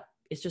about that.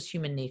 It's just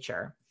human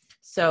nature.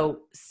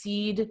 So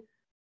seed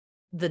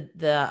I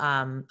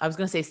was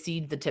going to say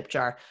seed the tip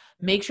jar.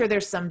 Make sure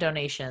there's some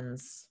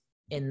donations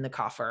in the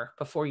coffer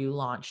before you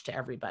launch to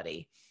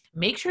everybody.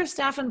 Make sure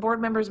staff and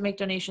board members make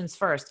donations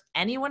first.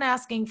 Anyone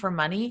asking for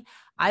money,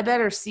 I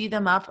better see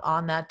them up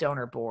on that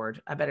donor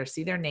board. I better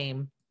see their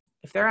name.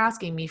 If they're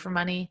asking me for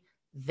money,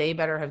 they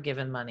better have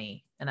given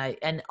money.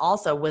 And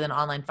also with an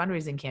online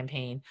fundraising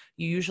campaign,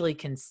 you usually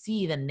can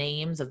see the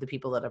names of the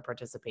people that have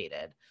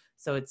participated.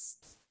 So it's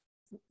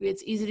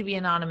easy to be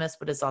anonymous,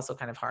 but it's also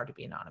kind of hard to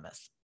be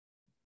anonymous.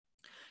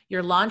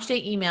 Your launch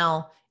day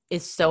email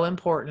is so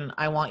important.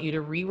 I want you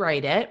to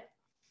rewrite it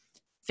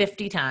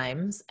 50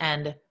 times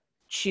and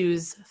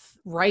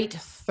write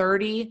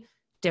 30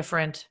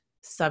 different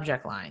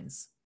subject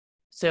lines.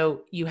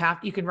 So you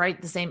can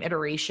write the same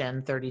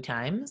iteration 30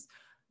 times.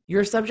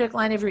 Your subject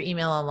line of your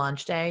email on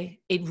launch day,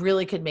 it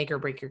really could make or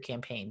break your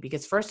campaign,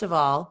 because first of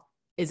all,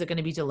 is it going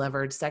to be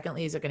delivered?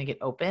 Secondly, is it going to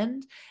get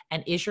opened?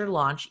 And is your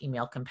launch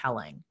email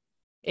compelling?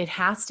 It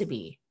has to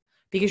be,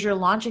 because you're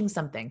launching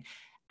something.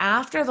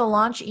 After the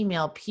launch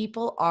email,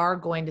 people are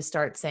going to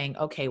start saying,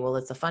 okay, well,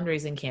 it's a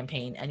fundraising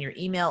campaign, and your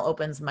email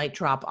opens might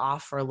drop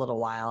off for a little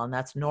while, and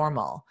that's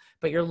normal.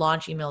 But your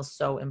launch email is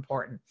so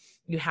important.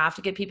 You have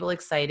to get people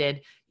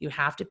excited. You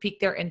have to pique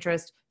their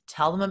interest.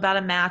 Tell them about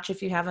a match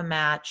if you have a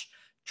match.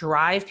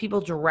 Drive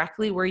people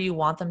directly where you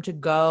want them to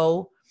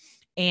go.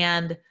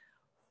 And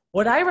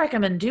what I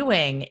recommend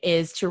doing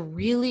is to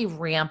really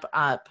ramp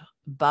up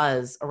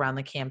buzz around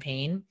the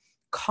campaign,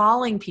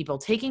 calling people,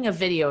 taking a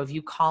video of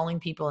you calling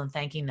people and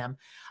thanking them.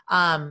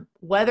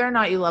 Whether or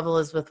not you love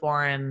Elizabeth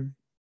Warren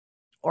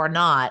or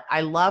not,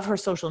 I love her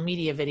social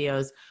media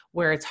videos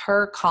where it's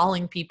her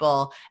calling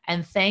people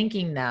and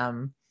thanking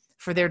them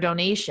for their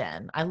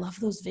donation. I love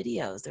those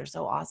videos. They're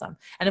so awesome.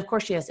 And of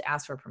course, she has to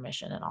ask for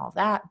permission and all of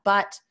that,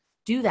 but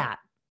do that.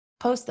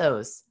 Post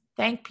those.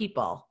 Thank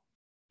people.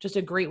 Just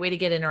a great way to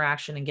get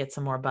interaction and get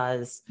some more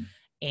buzz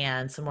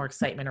and some more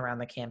excitement around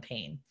the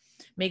campaign.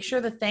 Make sure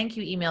the thank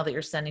you email that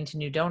you're sending to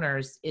new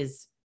donors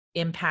is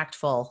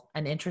impactful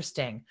and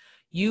interesting.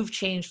 You've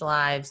changed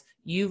lives.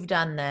 You've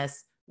done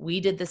this. We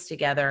did this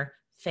together.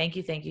 Thank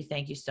you, thank you,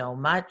 thank you so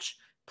much.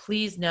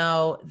 Please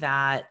know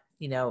that,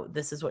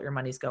 this is what your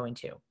money's going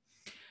to.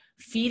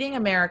 Feeding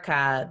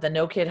America, the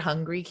No Kid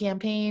Hungry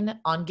campaign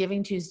on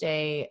Giving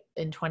Tuesday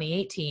in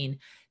 2018,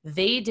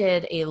 they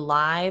did a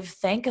live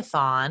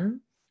thankathon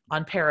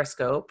on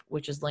Periscope,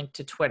 which is linked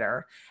to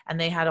Twitter. And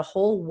they had a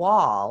whole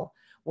wall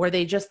where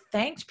they just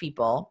thanked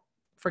people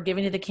for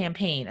giving to the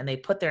campaign. And they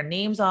put their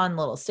names on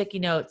little sticky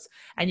notes.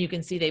 And you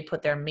can see they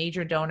put their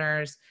major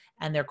donors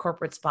and their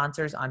corporate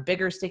sponsors on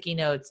bigger sticky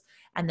notes.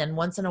 And then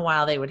once in a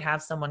while, they would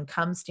have someone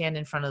come stand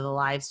in front of the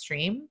live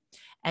stream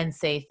and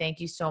say, thank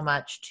you so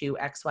much to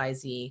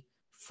XYZ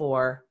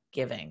for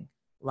giving.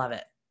 Love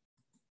it.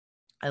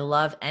 I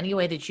love any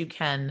way that you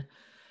can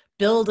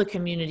build a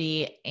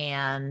community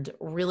and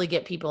really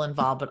get people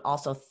involved, but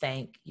also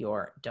thank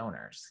your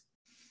donors.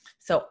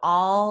 So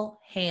all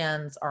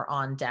hands are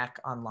on deck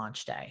on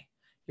launch day.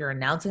 You're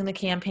announcing the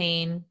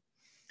campaign.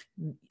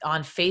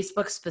 On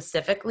Facebook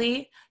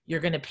specifically, you're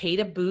going to pay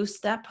to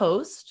boost that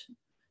post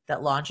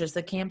that launches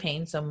the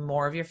campaign so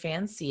more of your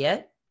fans see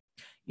it.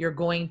 You're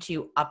going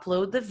to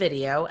upload the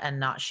video and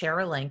not share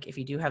a link if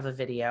you do have a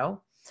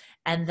video.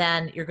 And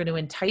then you're going to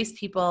entice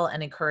people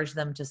and encourage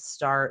them to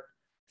start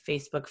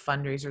Facebook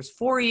fundraisers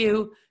for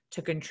you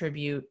to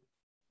contribute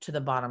to the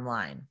bottom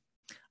line.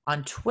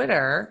 On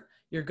Twitter,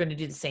 you're going to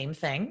do the same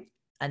thing,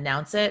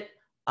 announce it,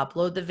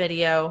 upload the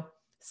video,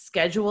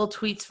 schedule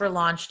tweets for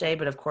launch day.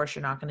 But of course,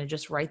 you're not going to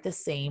just write the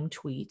same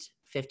tweet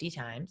 50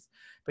 times,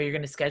 but you're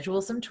going to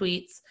schedule some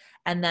tweets.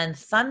 And then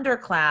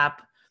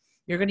Thunderclap,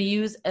 you're going to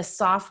use a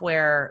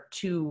software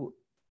to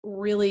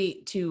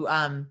really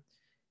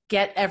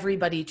get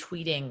everybody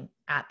tweeting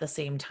at the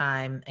same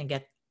time and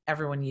get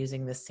everyone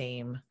using the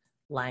same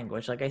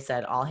language. Like I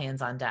said, all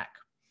hands on deck.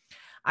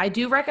 I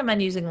do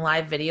recommend using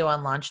live video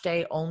on launch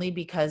day only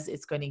because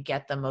it's going to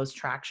get the most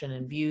traction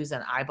and views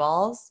and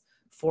eyeballs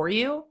for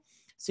you.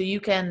 So you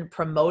can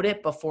promote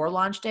it before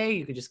launch day.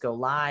 You could just go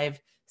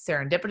live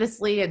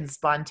serendipitously and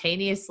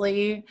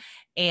spontaneously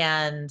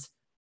and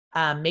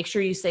make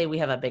sure you say, we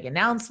have a big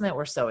announcement.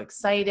 We're so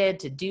excited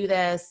to do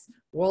this.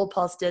 World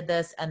Pulse did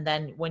this. And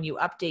then when you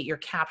update your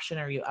caption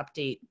or you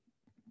update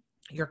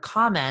your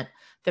comment,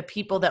 the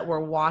people that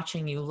were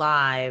watching you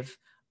live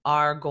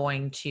are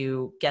going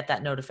to get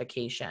that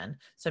notification.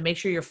 So make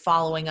sure you're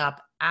following up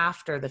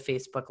after the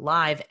Facebook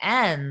Live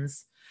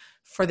ends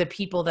for the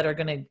people that are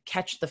going to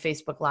catch the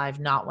Facebook Live,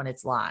 not when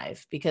it's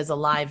live, because a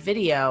live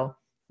video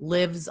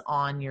lives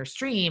on your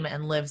stream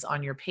and lives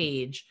on your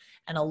page.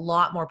 And a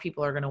lot more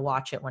people are going to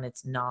watch it when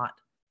it's not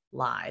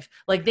live.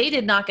 Like they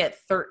did not get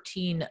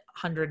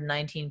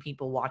 1,319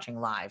 people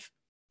watching live.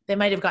 They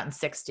might have gotten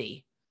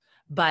 60,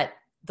 but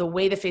the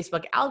way the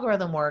Facebook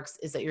algorithm works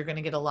is that you're going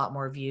to get a lot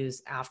more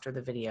views after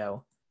the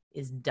video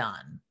is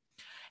done.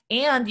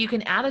 And you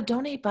can add a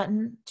donate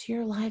button to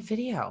your live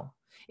video.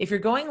 If you're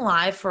going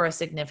live for a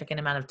significant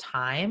amount of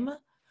time,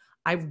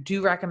 I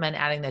do recommend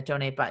adding that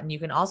donate button. You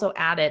can also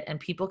add it and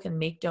people can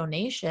make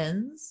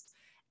donations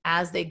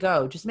as they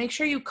go. Just make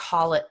sure you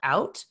call it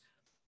out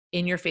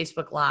in your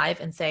Facebook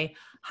Live and say,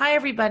 hi,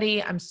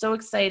 everybody. I'm so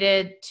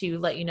excited to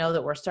let you know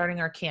that we're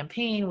starting our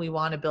campaign. We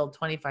want to build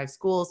 25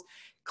 schools.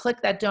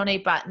 Click that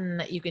donate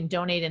button. You can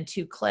donate in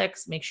 2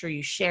 clicks. Make sure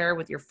you share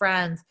with your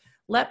friends.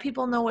 Let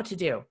people know what to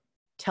do.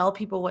 Tell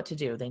people what to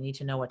do. They need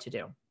to know what to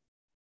do.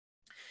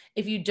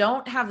 If you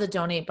don't have the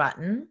donate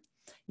button,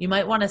 you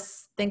might want to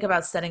think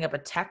about setting up a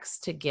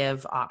text to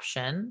give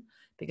option,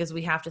 because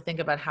we have to think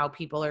about how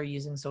people are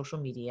using social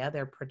media.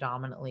 They're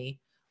predominantly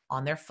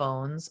on their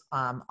phones,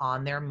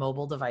 on their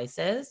mobile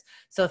devices.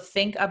 So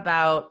think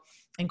about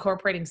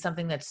incorporating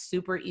something that's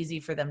super easy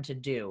for them to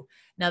do.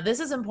 Now,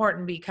 this is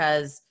important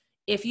because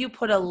if you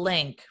put a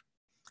link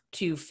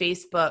to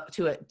Facebook,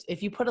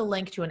 if you put a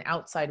link to an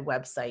outside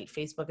website,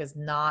 Facebook is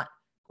not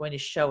going to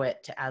show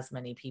it to as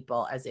many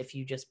people as if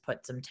you just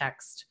put some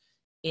text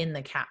in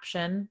the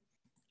caption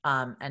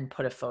and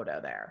put a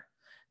photo there.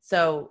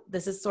 So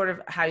this is sort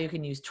of how you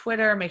can use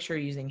Twitter. Make sure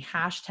you're using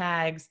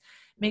hashtags.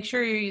 Make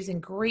sure you're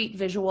using great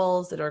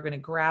visuals that are going to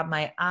grab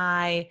my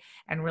eye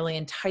and really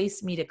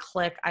entice me to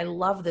click. I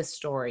love this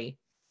story.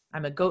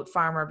 I'm a goat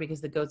farmer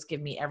because the goats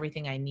give me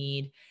everything I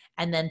need.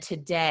 And then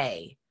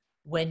today,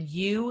 when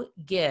you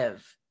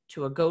give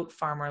to a goat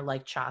farmer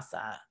like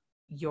Chasa,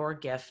 your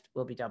gift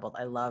will be doubled.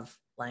 I love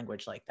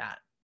language like that.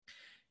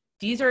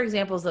 These are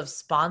examples of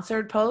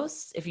sponsored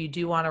posts if you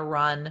do want to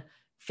run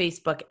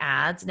Facebook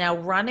ads. Now,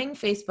 running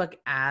Facebook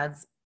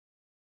ads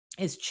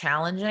is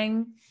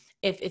challenging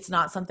if it's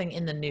not something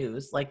in the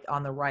news, like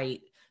on the right,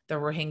 the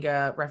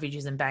Rohingya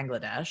refugees in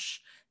Bangladesh.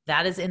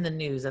 That is in the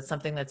news. That's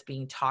something that's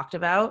being talked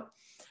about.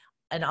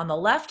 And on the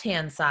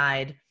left-hand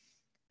side,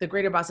 the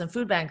Greater Boston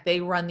Food Bank, they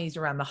run these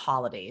around the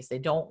holidays. They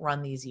don't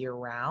run these year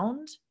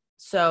round.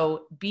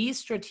 So be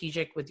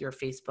strategic with your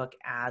Facebook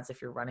ads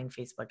if you're running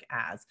Facebook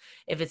ads.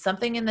 If it's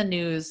something in the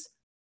news,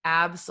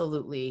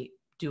 absolutely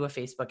do a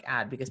Facebook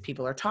ad because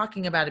people are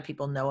talking about it,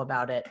 people know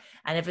about it.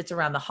 And if it's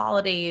around the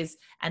holidays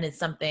and it's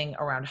something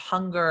around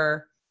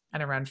hunger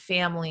and around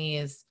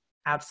families,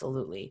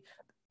 absolutely.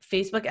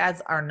 Facebook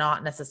ads are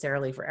not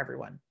necessarily for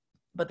everyone,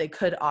 but they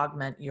could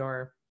augment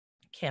your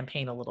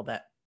campaign a little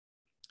bit.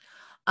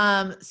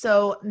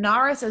 So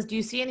Nara says, do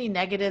you see any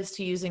negatives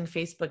to using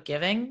Facebook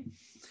giving?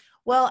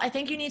 Well, I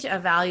think you need to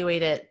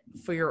evaluate it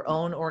for your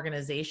own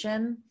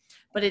organization,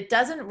 but it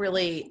doesn't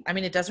really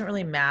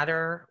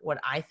matter what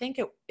I think.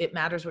 It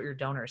matters what your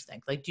donors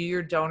think. Like, do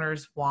your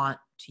donors want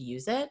to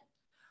use it?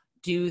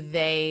 Do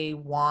they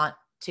want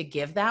to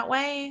give that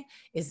way?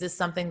 Is this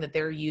something that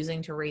they're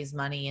using to raise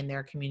money in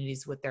their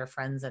communities with their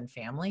friends and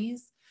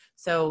families?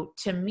 So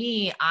to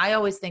me, I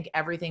always think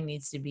everything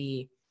needs to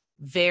be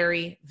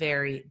very,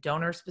 very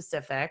donor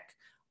specific,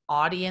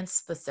 audience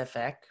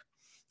specific,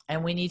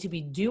 and we need to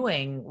be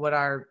doing what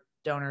our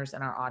donors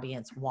and our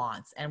audience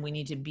wants. And we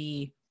need to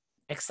be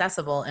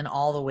accessible in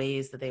all the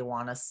ways that they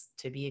want us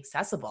to be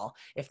accessible.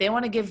 If they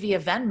want to give via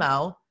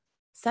Venmo,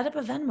 set up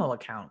a Venmo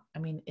account. I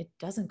mean, it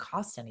doesn't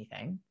cost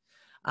anything.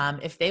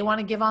 If they want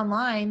to give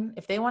online,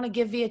 if they want to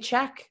give via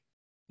check,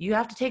 you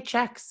have to take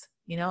checks.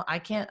 You know, I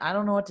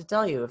don't know what to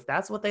tell you. If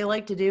that's what they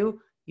like to do,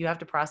 you have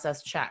to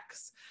process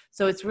checks.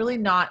 So it's really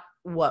not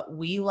what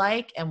we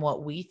like and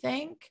what we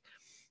think.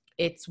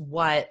 It's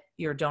what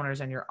your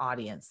donors and your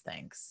audience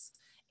thinks.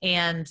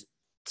 And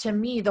to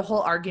me, the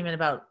whole argument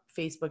about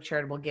Facebook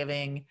charitable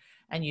giving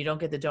and you don't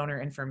get the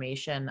donor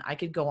information, I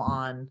could go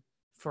on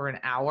for an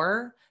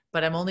hour,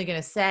 but I'm only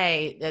going to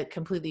say that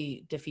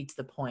completely defeats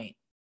the point.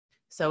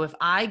 So if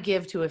I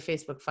give to a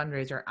Facebook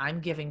fundraiser, I'm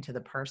giving to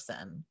the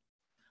person.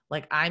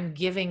 Like, I'm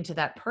giving to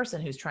that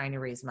person who's trying to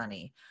raise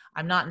money.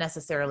 I'm not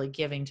necessarily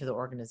giving to the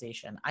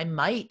organization. I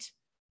might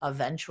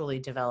eventually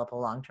develop a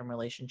long-term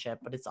relationship,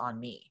 but it's on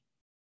me.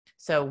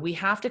 So we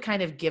have to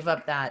kind of give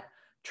up that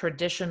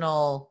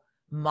traditional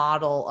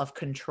model of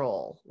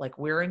control. Like,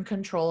 we're in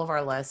control of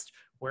our list.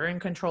 We're in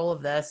control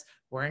of this.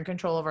 We're in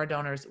control of our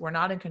donors. We're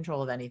not in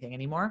control of anything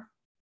anymore.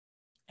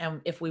 And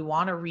if we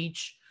want to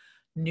reach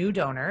new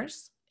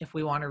donors, if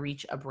we want to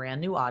reach a brand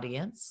new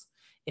audience,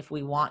 if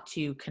we want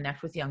to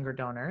connect with younger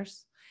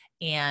donors,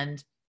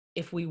 and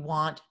if we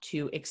want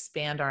to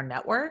expand our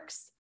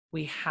networks,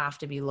 we have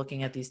to be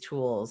looking at these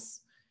tools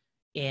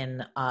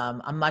in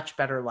a much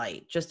better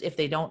light. Just if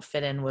they don't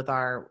fit in with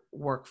our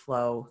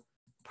workflow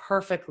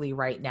perfectly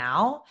right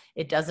now,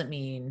 it doesn't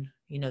mean,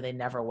 they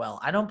never will.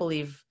 I don't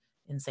believe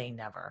in saying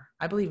never.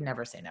 I believe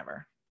never say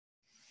never.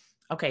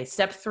 Okay,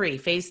 step 3,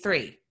 phase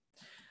 3.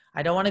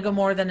 I don't want to go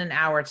more than an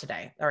hour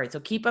today. All right, so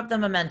keep up the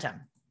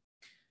momentum.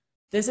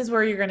 This is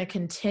where you're going to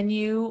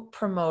continue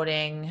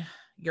promoting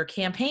your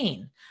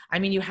campaign. I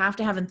mean, you have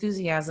to have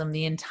enthusiasm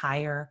the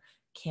entire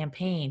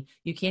campaign.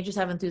 You can't just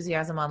have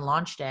enthusiasm on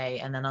launch day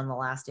and then on the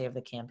last day of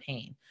the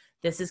campaign.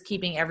 This is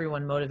keeping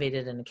everyone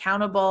motivated and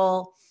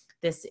accountable.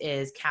 This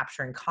is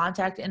capturing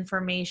contact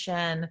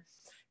information.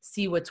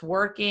 See what's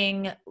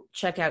working.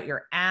 Check out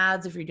your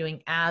ads. If you're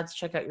doing ads,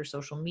 check out your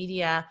social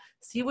media.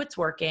 See what's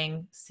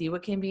working. See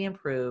what can be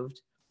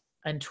improved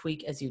and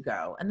tweak as you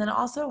go. And then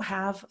also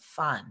have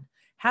fun.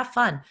 Have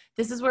fun.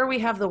 This is where we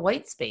have the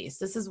white space.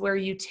 This is where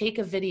you take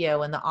a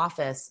video in the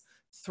office,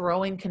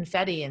 throwing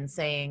confetti and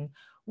saying,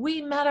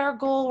 we met our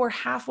goal. We're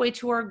halfway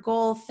to our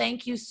goal.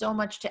 Thank you so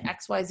much to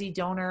XYZ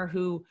donor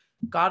who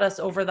got us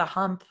over the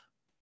hump.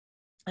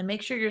 And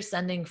make sure you're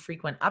sending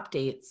frequent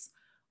updates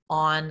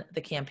on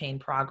the campaign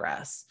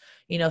progress.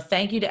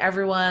 Thank you to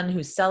everyone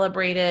who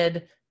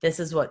celebrated. This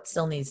is what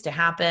still needs to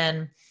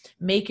happen.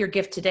 Make your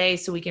gift today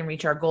so we can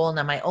reach our goal.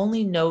 Now, my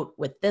only note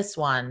with this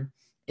one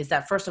is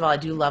that, first of all, I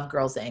do love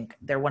Girls Inc.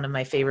 They're one of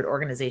my favorite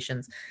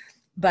organizations,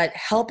 but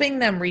helping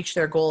them reach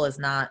their goal is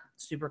not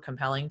super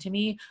compelling to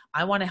me.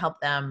 I want to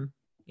help them,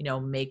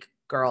 make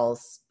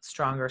girls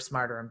stronger,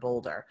 smarter, and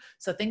bolder.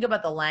 So think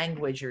about the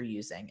language you're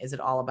using. Is it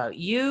all about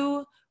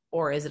you,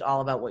 or is it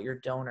all about what your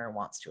donor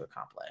wants to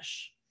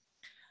accomplish?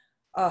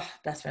 Oh,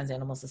 Best Friends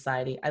Animal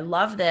Society. I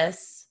love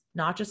this,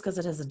 not just because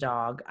it has a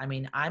dog. I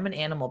mean, I'm an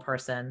animal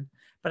person,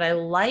 but I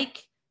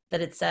like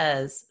that it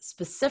says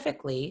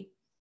specifically,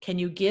 can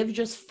you give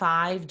just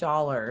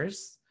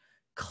 $5?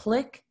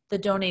 Click the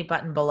donate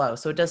button below.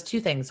 So it does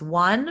two things.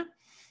 One,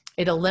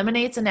 it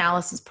eliminates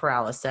analysis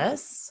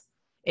paralysis.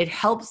 It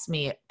helps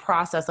me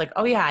process like,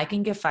 oh yeah, I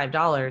can give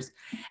 $5.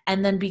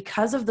 And then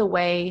because of the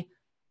way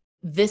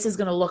this is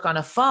going to look on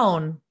a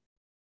phone,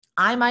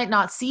 I might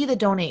not see the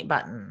donate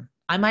button.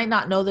 I might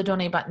not know the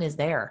donate button is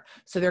there.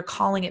 So they're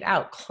calling it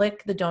out.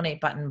 Click the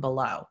donate button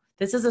below.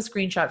 This is a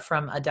screenshot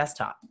from a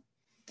desktop.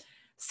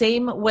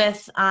 Same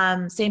with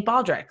St.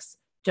 Baldrick's.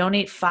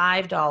 Donate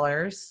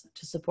 $5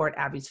 to support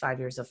Abby's 5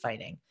 years of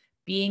fighting.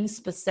 Being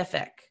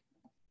specific.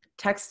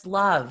 Text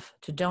love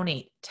to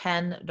donate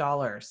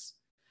 $10.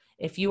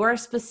 If you are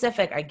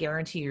specific, I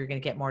guarantee you're going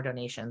to get more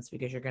donations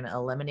because you're going to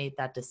eliminate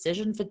that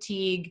decision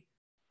fatigue.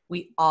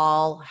 We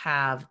all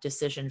have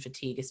decision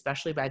fatigue,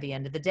 especially by the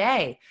end of the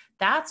day.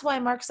 That's why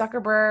Mark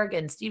Zuckerberg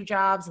and Steve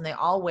Jobs, and they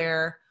all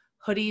wear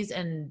hoodies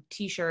and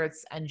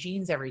t-shirts and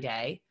jeans every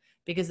day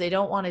because they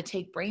don't want to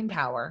take brain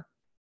power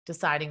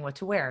deciding what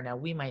to wear. Now,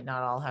 we might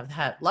not all have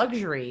that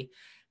luxury,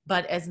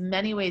 but as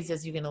many ways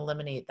as you can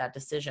eliminate that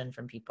decision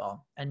from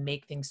people and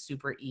make things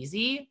super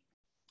easy,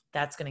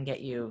 that's going to get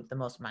you the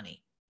most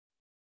money.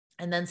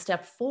 And then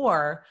step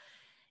 4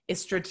 is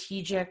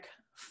strategic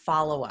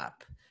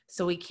follow-up.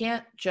 So we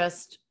can't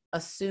just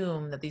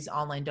assume that these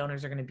online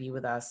donors are going to be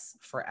with us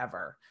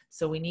forever.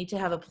 So we need to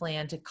have a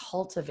plan to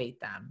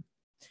cultivate them.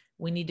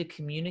 We need to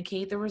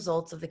communicate the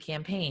results of the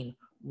campaign.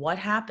 What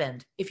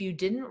happened? If you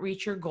didn't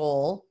reach your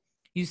goal,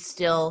 you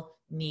still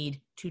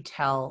need to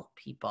tell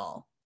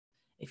people.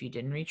 If you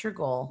didn't reach your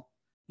goal,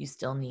 you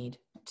still need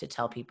to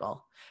tell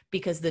people,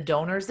 because the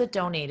donors that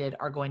donated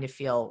are going to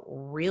feel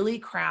really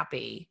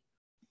crappy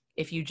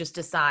if you just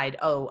decide,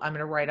 oh, I'm going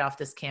to write off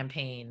this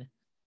campaign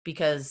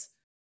because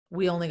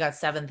we only got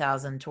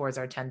 $7,000 towards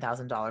our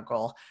 $10,000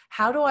 goal.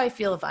 How do I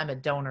feel if I'm a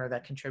donor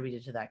that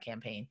contributed to that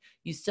campaign?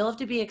 You still have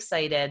to be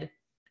excited.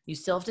 You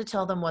still have to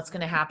tell them what's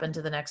going to happen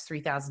to the next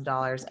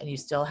 $3,000, and you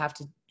still have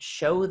to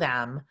show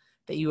them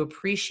that you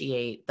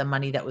appreciate the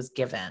money that was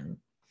given.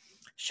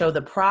 Show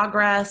the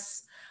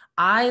progress.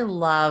 I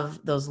love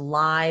those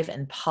live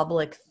and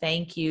public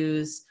thank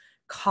yous,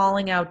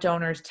 calling out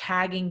donors,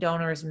 tagging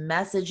donors,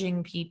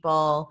 messaging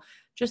people,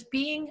 just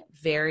being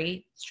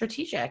very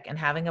strategic and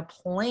having a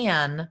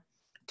plan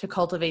to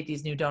cultivate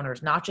these new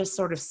donors, not just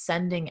sort of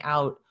sending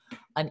out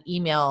an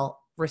email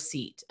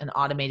receipt, an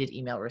automated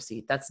email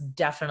receipt. That's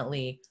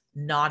definitely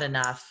not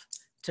enough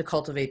to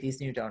cultivate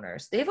these new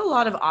donors. They have a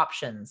lot of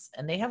options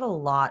and they have a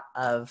lot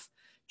of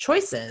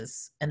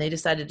choices, and they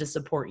decided to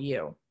support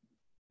you.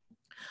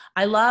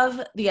 I love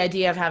the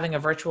idea of having a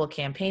virtual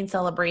campaign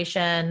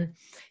celebration.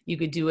 You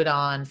could do it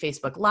on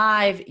Facebook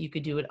Live. You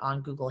could do it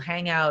on Google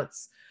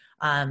Hangouts,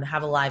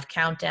 have a live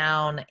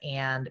countdown,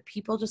 and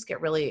people just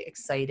get really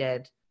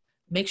excited.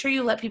 Make sure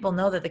you let people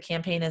know that the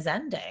campaign is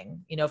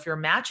ending. You know, if your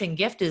matching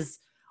gift is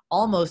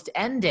almost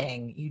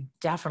ending, you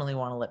definitely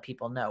want to let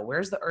people know.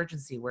 Where's the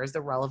urgency? Where's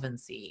the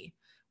relevancy?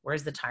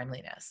 Where's the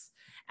timeliness?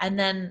 And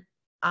then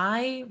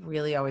I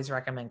really always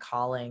recommend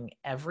calling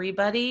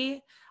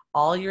everybody,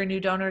 all your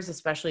new donors,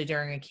 especially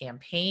during a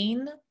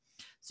campaign.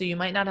 So you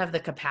might not have the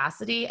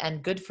capacity,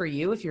 and good for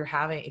you if you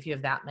have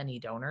that many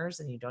donors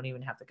and you don't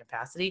even have the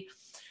capacity.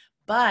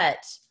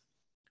 But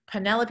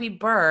Penelope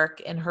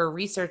Burke, in her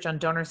research on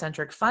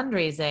donor-centric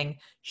fundraising,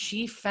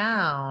 she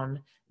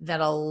found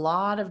that a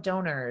lot of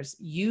donors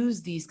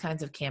use these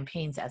kinds of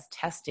campaigns as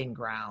testing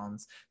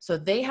grounds. So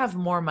they have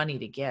more money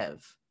to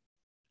give.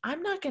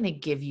 I'm not going to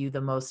give you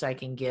the most I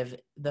can give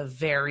the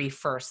very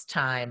first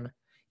time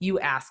you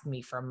ask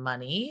me for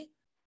money.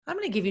 I'm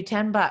going to give you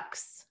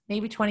 $10,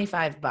 maybe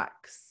 $25.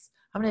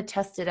 I'm going to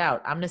test it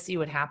out. I'm going to see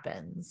what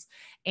happens.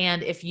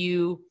 And if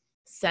you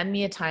send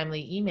me a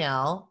timely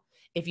email,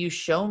 if you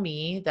show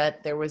me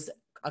that there was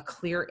a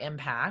clear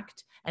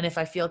impact, and if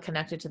I feel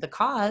connected to the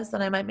cause,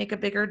 then I might make a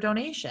bigger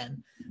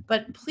donation.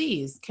 But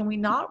please, can we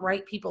not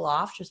write people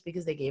off just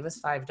because they gave us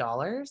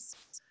 $5?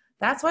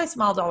 That's why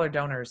small dollar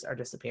donors are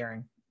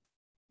disappearing.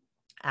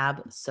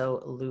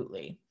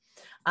 Absolutely.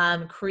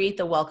 Create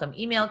the welcome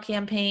email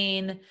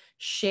campaign,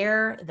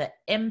 share the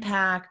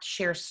impact,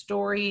 share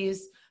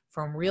stories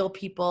from real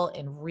people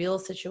in real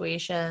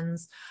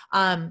situations.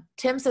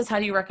 Tim says, how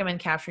do you recommend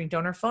capturing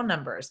donor phone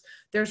numbers?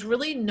 There's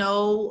really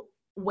no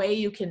way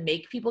you can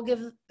make people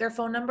give their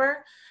phone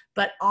number,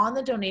 but on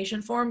the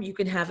donation form, you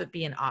can have it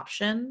be an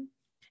option.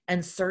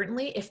 And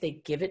certainly if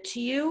they give it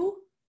to you,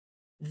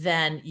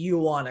 then you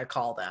want to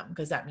call them,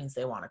 because that means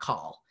they want to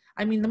call.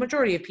 I mean, the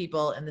majority of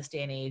people in this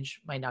day and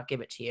age might not give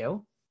it to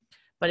you,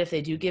 but if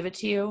they do give it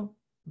to you,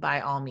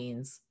 by all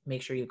means,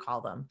 make sure you call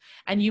them.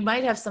 And you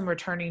might have some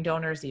returning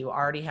donors that you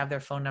already have their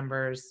phone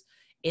numbers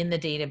in the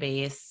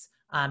database.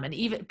 And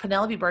even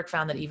Penelope Burke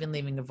found that even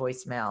leaving a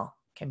voicemail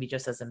can be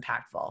just as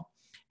impactful.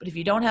 But if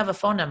you don't have a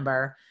phone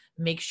number,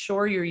 make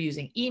sure you're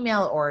using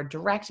email or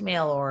direct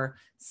mail or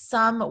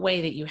some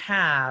way that you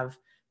have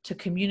to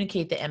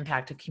communicate the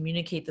impact, to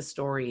communicate the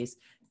stories.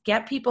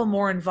 Get people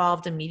more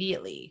involved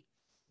immediately.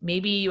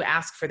 Maybe you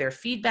ask for their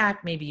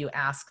feedback. Maybe you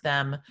ask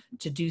them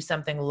to do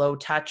something low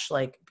touch,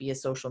 like be a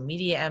social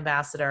media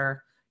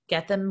ambassador.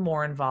 Get them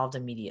more involved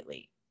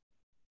immediately.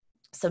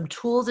 Some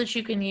tools that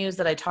you can use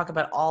that I talk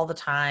about all the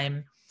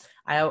time.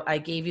 I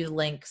gave you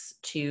links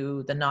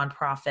to the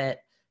nonprofit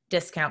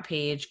discount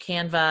page.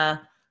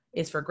 Canva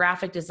is for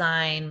graphic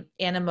design,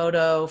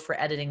 Animoto for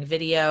editing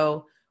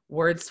video,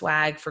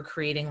 WordSwag for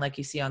creating, like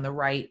you see on the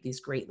right, these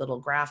great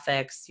little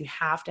graphics. You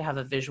have to have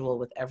a visual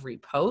with every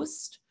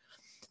post.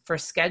 For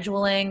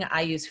scheduling,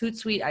 I use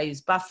Hootsuite, I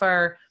use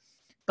Buffer.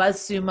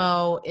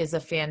 BuzzSumo is a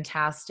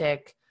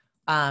fantastic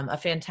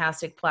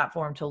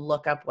platform to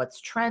look up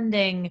what's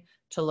trending,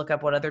 to look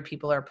up what other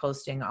people are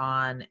posting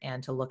on,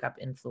 and to look up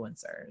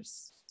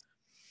influencers.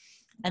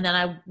 And then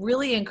I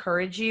really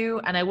encourage you,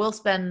 and I will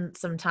spend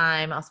some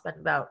time, I'll spend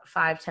about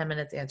 5-10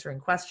 minutes answering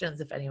questions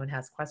if anyone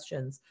has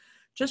questions.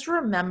 Just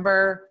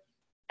remember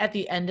at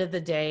the end of the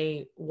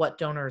day what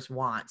donors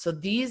want. So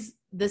this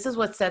is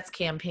what sets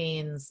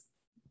campaigns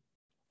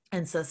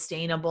and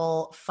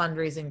sustainable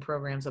fundraising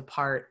programs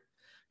apart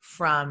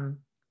from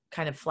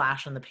kind of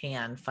flash in the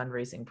pan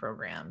fundraising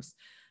programs.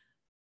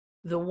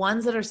 The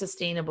ones that are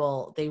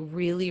sustainable, they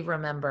really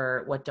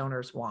remember what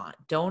donors want.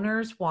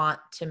 Donors want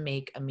to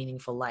make a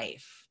meaningful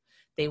life.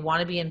 They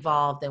want to be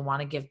involved. They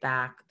want to give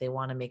back. They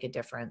want to make a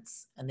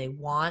difference. And they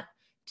want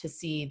to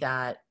see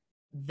that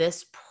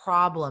this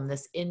problem,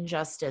 this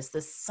injustice,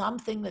 this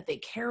something that they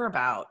care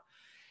about,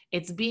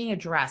 it's being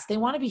addressed. They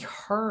want to be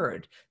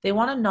heard. They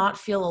want to not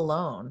feel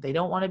alone. They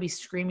don't want to be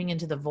screaming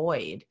into the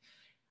void.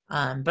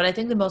 But I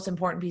think the most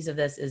important piece of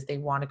this is they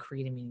want to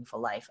create a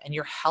meaningful life, and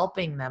you're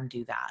helping them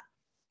do that.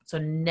 So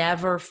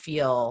never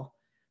feel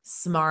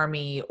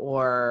smarmy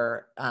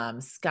or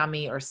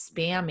scummy or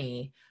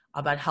spammy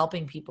about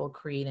helping people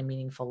create a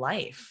meaningful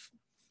life.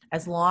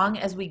 As long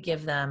as we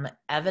give them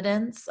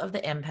evidence of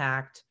the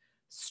impact,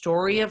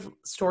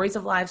 stories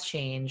of lives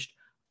changed,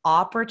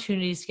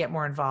 opportunities to get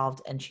more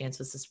involved, and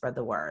chances to spread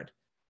the word,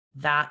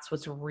 that's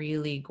what's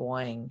really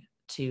going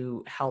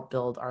to help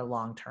build our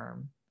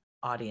long-term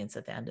audience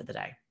at the end of the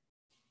day.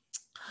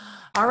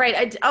 All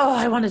right.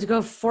 I wanted to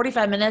go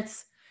 45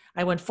 minutes.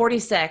 I went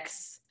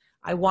 46.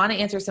 I want to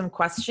answer some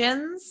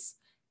questions,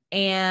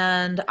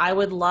 and I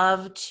would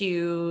love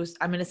to,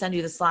 I'm going to send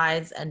you the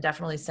slides and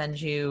definitely send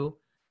you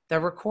the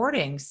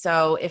recording.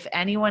 So if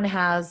anyone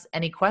has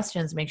any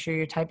questions, make sure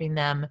you're typing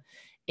them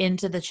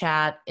into the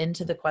chat,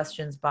 into the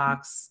questions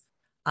box.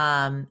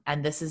 And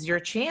this is your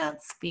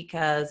chance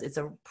because it's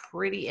a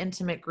pretty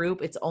intimate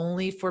group. It's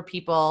only for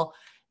people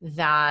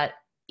that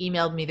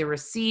emailed me the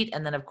receipt.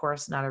 And then of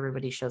course, not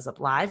everybody shows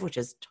up live, which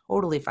is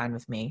totally fine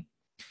with me.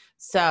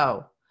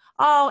 So,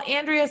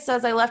 Andrea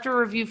says, I left a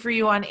review for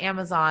you on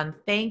Amazon.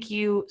 Thank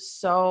you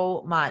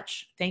so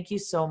much. Thank you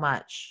so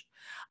much.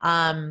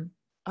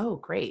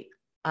 Great.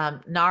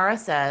 Nara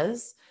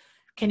says,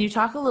 can you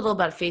talk a little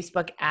about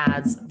Facebook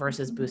ads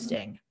versus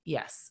boosting?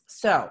 Yes.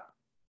 So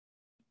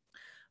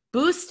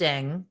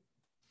boosting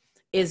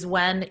is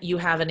when you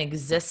have an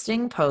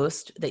existing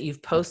post that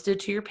you've posted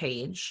to your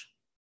page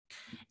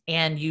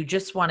and you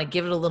just want to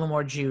give it a little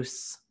more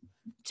juice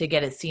to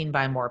get it seen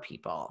by more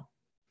people.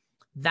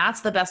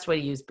 That's the best way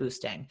to use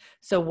boosting.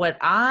 So what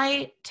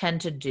I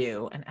tend to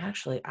do, and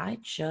actually I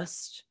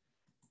just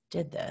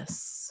did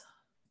this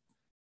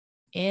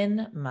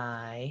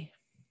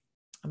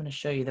I'm going to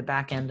show you the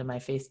back end of my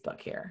Facebook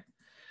here.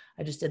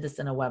 I just did this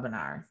in a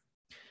webinar.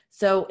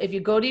 So if you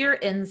go to your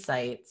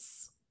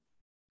insights,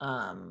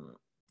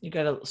 you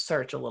got to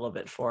search a little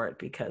bit for it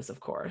because of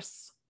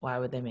course, why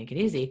would they make it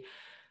easy?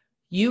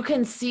 You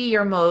can see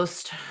your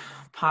most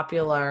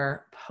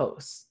popular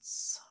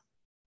posts.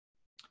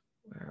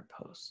 Where are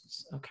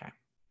posts? Okay.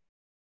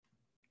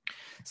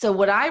 So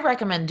what I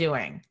recommend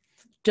doing,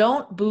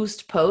 don't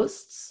boost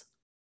posts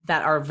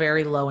that are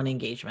very low in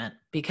engagement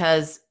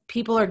because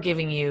people are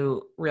giving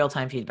you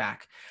real-time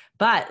feedback.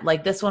 But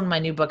like this one, my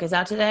new book is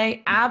out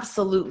today,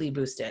 absolutely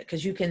boost it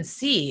because you can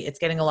see it's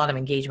getting a lot of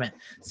engagement.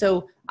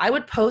 So I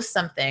would post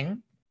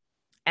something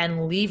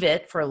and leave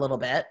it for a little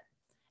bit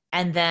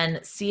and then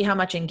see how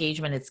much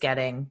engagement it's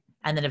getting.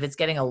 And then if it's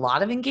getting a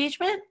lot of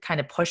engagement, kind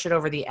of push it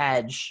over the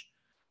edge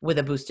with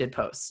a boosted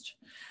post.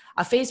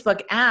 A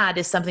Facebook ad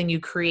is something you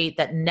create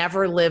that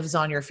never lives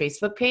on your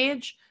Facebook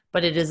page,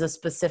 but it is a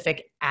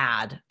specific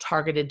ad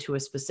targeted to a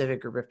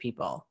specific group of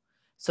people.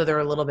 So they're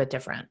a little bit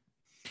different.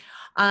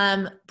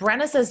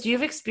 Brenna says, do you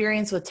have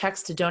experience with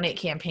text to donate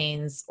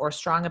campaigns or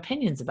strong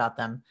opinions about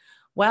them?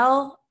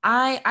 Well,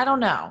 I don't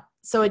know.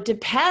 So it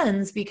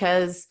depends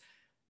because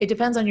it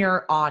depends on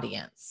your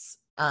audience.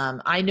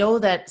 I know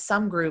that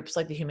some groups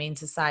like the Humane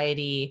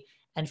Society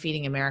and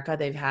Feeding America,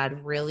 they've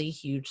had really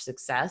huge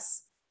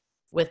success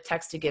with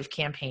text to give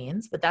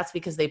campaigns, but that's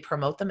because they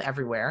promote them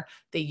everywhere.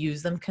 They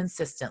use them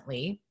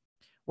consistently.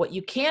 What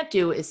you can't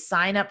do is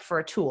sign up for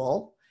a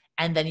tool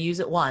and then use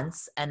it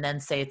once and then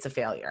say it's a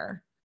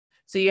failure.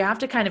 So you have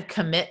to kind of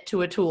commit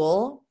to a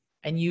tool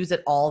and use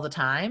it all the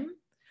time.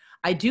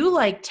 I do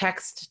like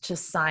text to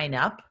sign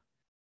up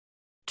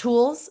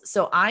tools.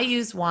 So I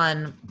use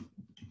one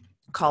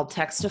called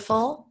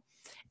Textiful.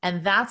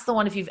 And that's the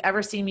one, if you've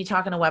ever seen me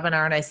talk in a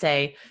webinar and I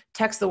say,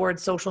 text the word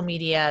social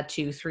media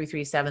to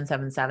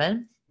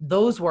 33777,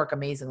 those work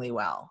amazingly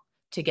well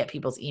to get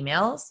people's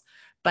emails.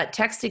 But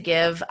text to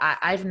give,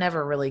 I've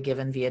never really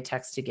given via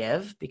text to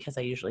give because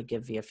I usually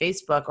give via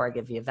Facebook or I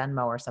give via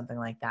Venmo or something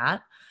like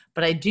that.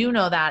 But I do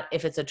know that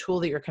if it's a tool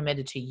that you're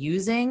committed to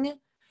using,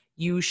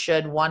 you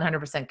should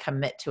 100%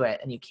 commit to it.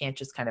 And you can't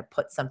just kind of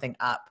put something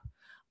up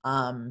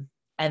and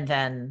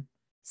then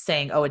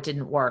saying, oh, it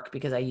didn't work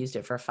because I used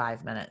it for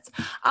 5 minutes.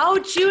 Oh,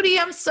 Judy,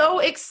 I'm so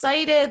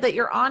excited that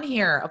you're on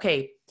here.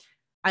 Okay.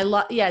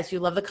 Yes, you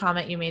love the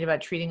comment you made about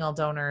treating all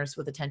donors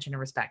with attention and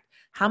respect.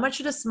 How much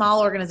should a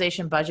small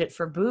organization budget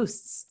for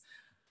boosts?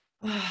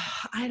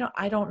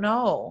 I don't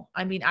know.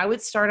 I mean, I would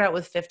start out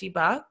with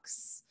 $50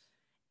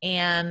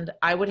 and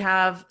I would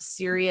have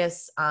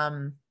serious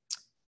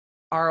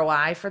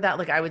ROI for that.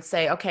 Like I would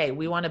say, okay,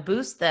 we want to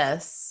boost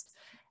this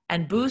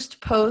and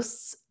boost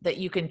posts that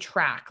you can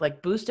track,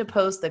 like boost a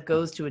post that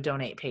goes to a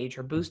donate page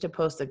or boost a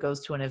post that goes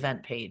to an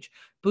event page,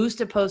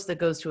 boost a post that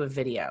goes to a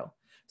video.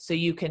 So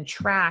you can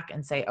track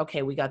and say,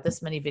 okay, we got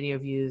this many video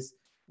views.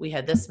 We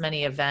had this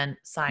many event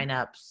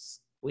signups.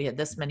 We had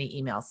this many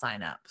email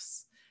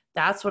signups.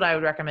 That's what I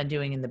would recommend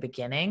doing in the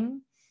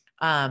beginning.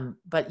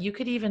 But you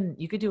could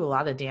do a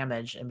lot of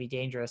damage and be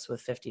dangerous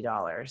with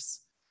 $50,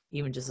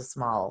 even just a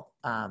small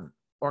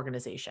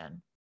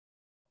organization.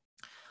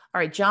 All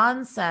right.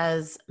 John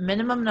says,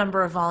 minimum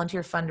number of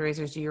volunteer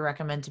fundraisers do you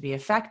recommend to be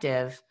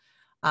effective?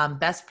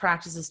 Best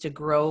practices to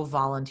grow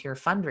volunteer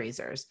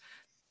fundraisers.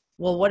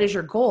 Well, what is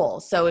your goal?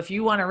 So if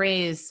you want to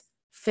raise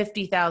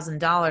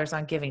 $50,000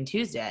 on Giving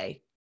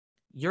Tuesday,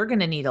 you're going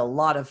to need a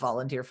lot of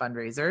volunteer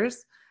fundraisers.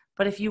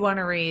 But if you want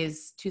to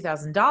raise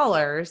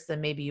 $2,000,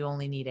 then maybe you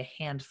only need a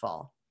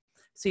handful.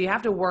 So you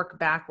have to work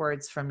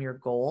backwards from your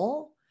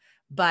goal.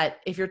 But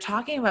if you're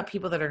talking about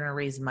people that are going to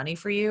raise money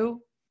for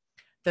you,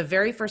 the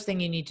very first thing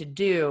you need to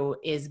do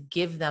is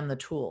give them the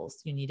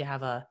tools. You need to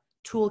have a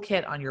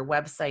toolkit on your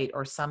website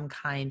or some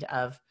kind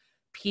of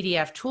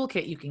PDF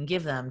toolkit you can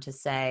give them to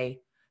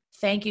say,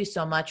 thank you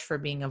so much for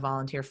being a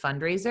volunteer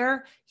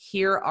fundraiser.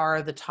 Here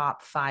are the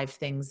top 5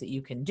 things that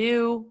you can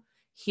do.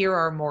 Here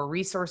are more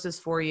resources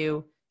for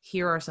you.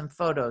 Here are some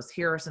photos.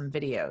 Here are some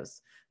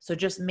videos. So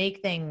just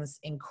make things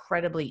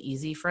incredibly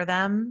easy for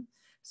them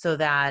so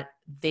that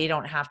they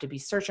don't have to be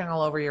searching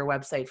all over your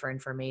website for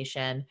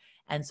information.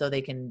 And so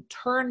they can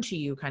turn to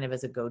you kind of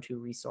as a go-to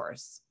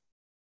resource.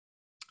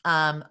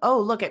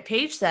 Oh, look at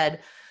Paige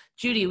said,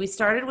 Judy, we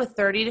started with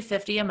 30 to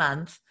 50 a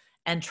month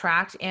and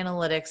tracked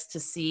analytics to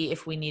see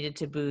if we needed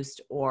to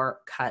boost or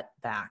cut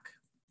back.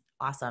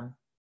 Awesome.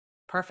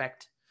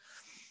 Perfect.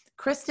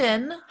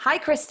 Kristen, hi,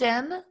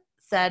 Kristen,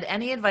 said,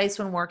 any advice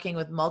when working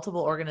with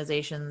multiple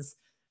organizations?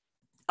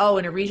 Oh,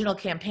 in a regional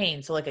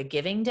campaign. So like a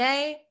giving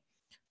day.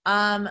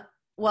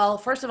 Well,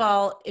 first of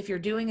all, if you're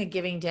doing a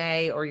giving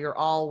day or you're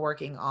all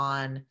working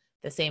on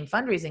the same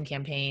fundraising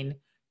campaign,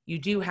 you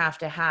do have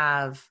to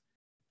have,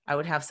 I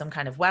would have some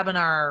kind of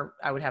webinar.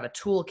 I would have a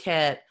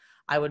toolkit.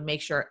 I would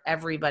make sure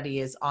everybody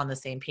is on the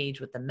same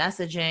page with the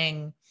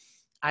messaging.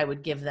 I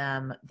would give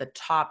them the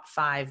top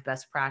 5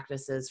 best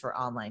practices for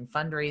online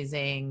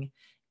fundraising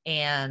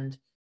and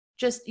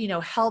just,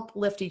 help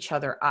lift each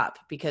other up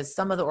because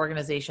some of the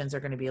organizations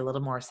are going to be a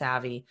little more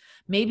savvy.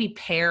 Maybe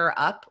pair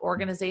up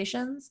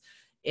organizations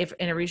if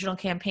in a regional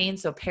campaign.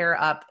 So pair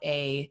up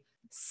a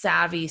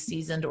savvy,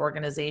 seasoned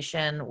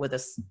organization with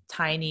a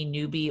tiny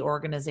newbie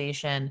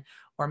organization,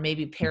 or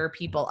maybe pair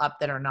people up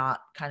that are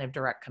not kind of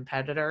direct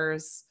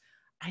competitors.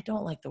 I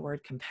don't like the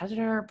word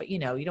competitor, but you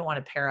don't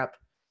want to pair up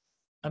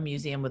a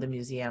museum with a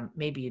museum.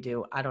 Maybe you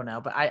do. I don't know.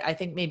 But I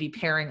think maybe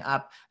pairing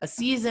up a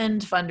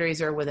seasoned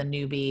fundraiser with a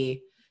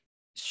newbie,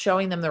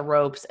 showing them the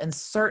ropes, and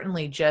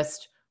certainly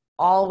just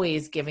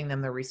always giving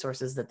them the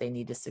resources that they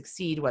need to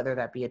succeed, whether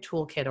that be a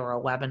toolkit or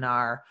a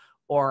webinar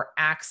or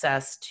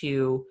access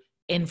to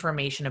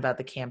information about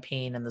the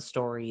campaign and the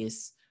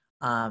stories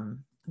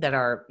that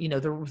are,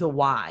 the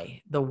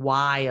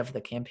why of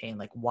the campaign.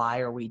 Like, why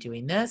are we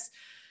doing this?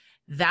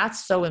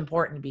 That's so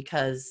important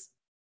because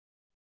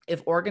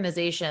if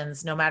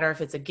organizations, no matter if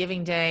it's a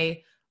giving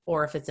day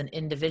or if it's an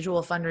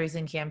individual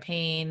fundraising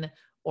campaign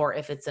or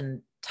if it's a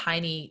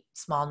tiny,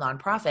 small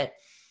nonprofit,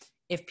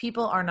 if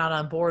people are not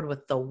on board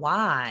with the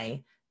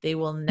why, they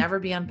will never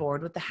be on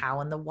board with the how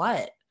and the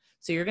what.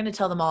 So you're going to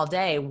tell them all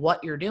day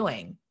what you're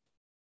doing,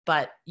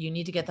 but you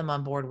need to get them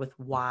on board with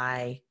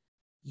why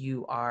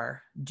you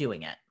are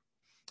doing it.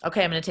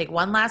 Okay, I'm going to take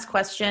one last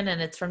question,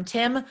 and it's from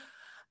Tim.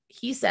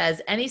 He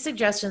says, any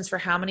suggestions for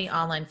how many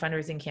online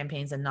fundraising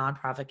campaigns a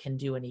nonprofit can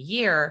do in a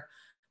year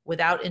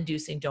without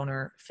inducing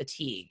donor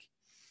fatigue?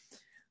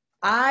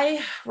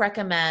 I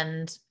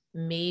recommend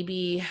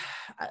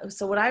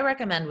so what I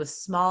recommend with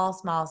small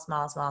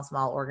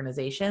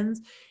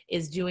organizations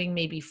is doing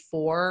maybe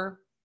 4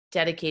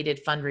 dedicated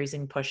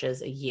fundraising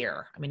pushes a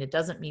year. I mean, it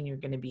doesn't mean you're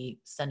going to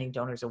be sending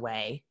donors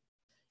away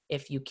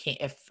if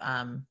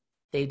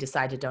they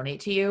decide to donate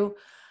to you.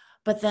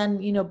 But then,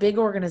 big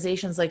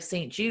organizations like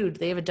St. Jude,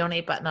 they have a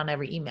donate button on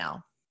every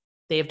email.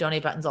 They have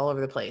donate buttons all over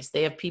the place.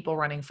 They have people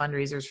running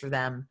fundraisers for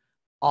them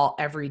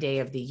every day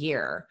of the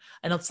year.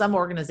 I know some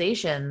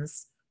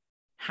organizations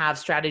have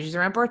strategies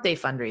around birthday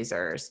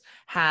fundraisers,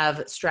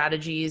 have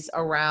strategies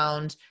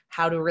around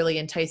how to really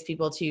entice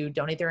people to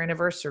donate their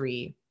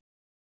anniversary,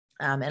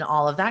 and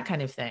all of that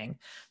kind of thing.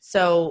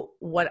 So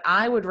what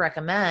I would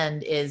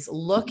recommend is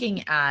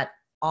looking at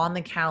on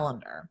the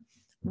calendar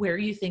where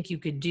you think you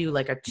could do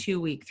like a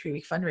 2-week,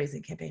 3-week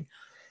fundraising campaign,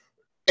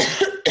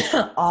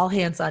 all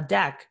hands on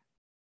deck,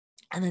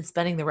 and then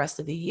spending the rest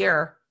of the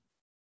year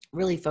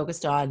really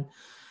focused on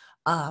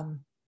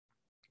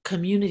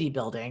community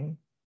building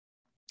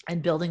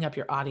and building up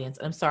your audience.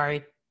 I'm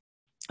sorry,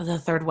 the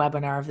third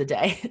webinar of the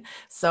day.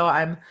 So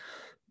I'm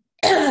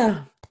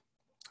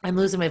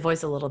losing my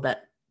voice a little bit,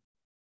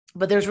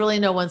 but there's really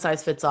no one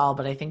size fits all.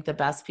 But I think the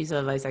best piece of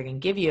advice I can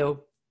give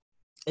you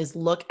is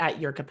look at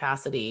your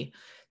capacity,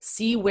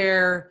 see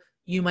where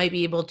you might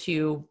be able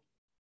to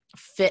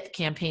fit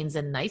campaigns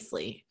in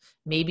nicely.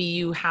 Maybe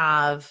you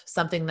have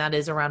something that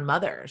is around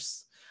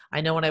mothers.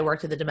 I know when I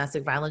worked at the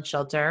domestic violence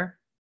shelter,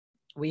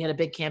 we had a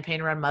big campaign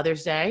around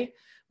Mother's Day,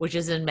 which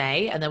is in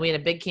May. And then we had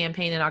a big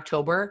campaign in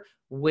October,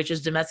 which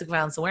is Domestic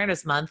Violence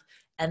Awareness Month.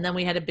 And then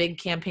we had a big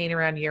campaign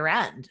around year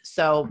end.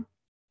 So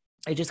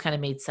it just kind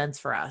of made sense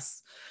for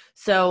us.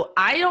 So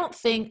I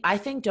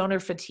think donor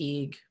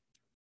fatigue,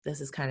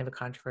 this is kind of a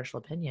controversial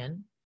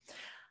opinion.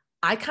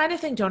 I kind of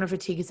think donor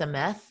fatigue is a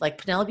myth. Like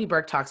Penelope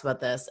Burke talks about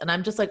this, and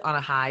I'm just like on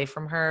a high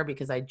from her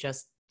because I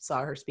just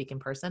saw her speak in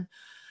person.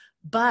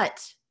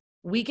 But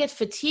we get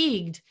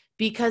fatigued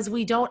because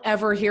we don't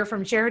ever hear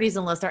from charities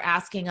unless they're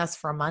asking us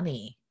for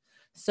money.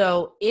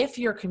 So if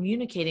you're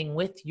communicating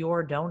with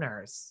your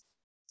donors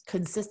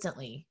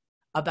consistently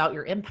about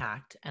your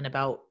impact and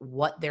about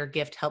what their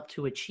gift helped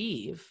to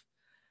achieve,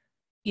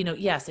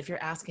 yes, if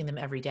you're asking them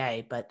every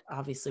day, but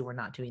obviously we're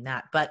not doing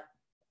that. But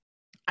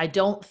I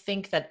don't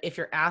think that if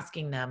you're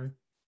asking them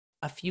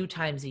a few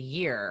times a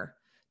year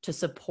to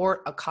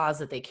support a cause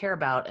that they care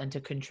about and to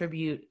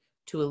contribute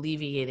to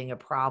alleviating a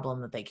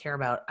problem that they care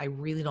about, I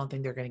really don't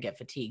think they're going to get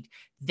fatigued.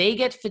 They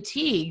get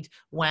fatigued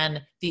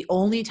when the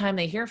only time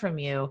they hear from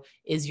you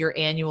is your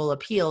annual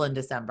appeal in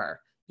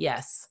December.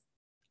 Yes,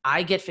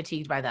 I get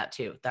fatigued by that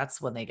too.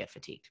 That's when they get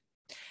fatigued.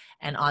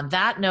 And on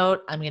that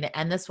note, I'm going to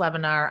end this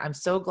webinar. I'm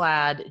so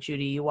glad,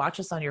 Judy, you watch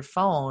us on your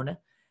phone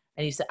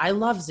and you said, I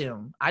love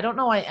Zoom. I don't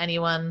know why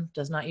anyone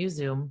does not use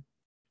Zoom.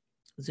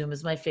 Zoom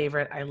is my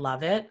favorite. I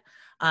love it.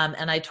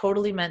 And I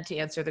totally meant to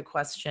answer the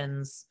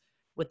questions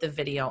with the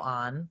video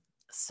on.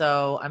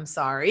 So I'm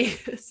sorry.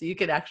 So you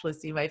could actually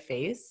see my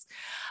face.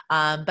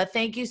 But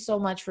thank you so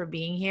much for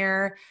being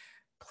here.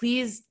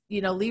 Please,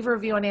 leave a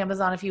review on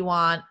Amazon if you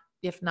want.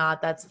 If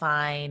not, that's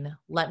fine.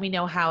 Let me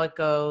know how it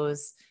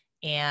goes.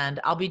 And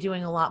I'll be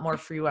doing a lot more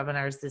free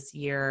webinars this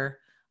year.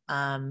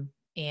 And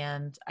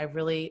I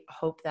really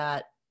hope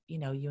that,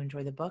 you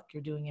enjoy the book.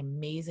 You're doing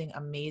amazing,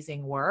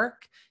 amazing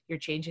work. You're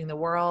changing the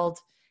world.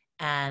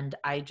 And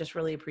I just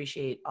really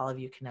appreciate all of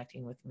you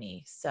connecting with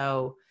me.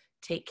 So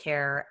take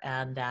care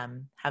and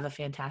have a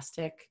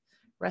fantastic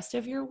rest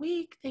of your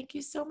week. Thank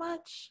you so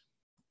much.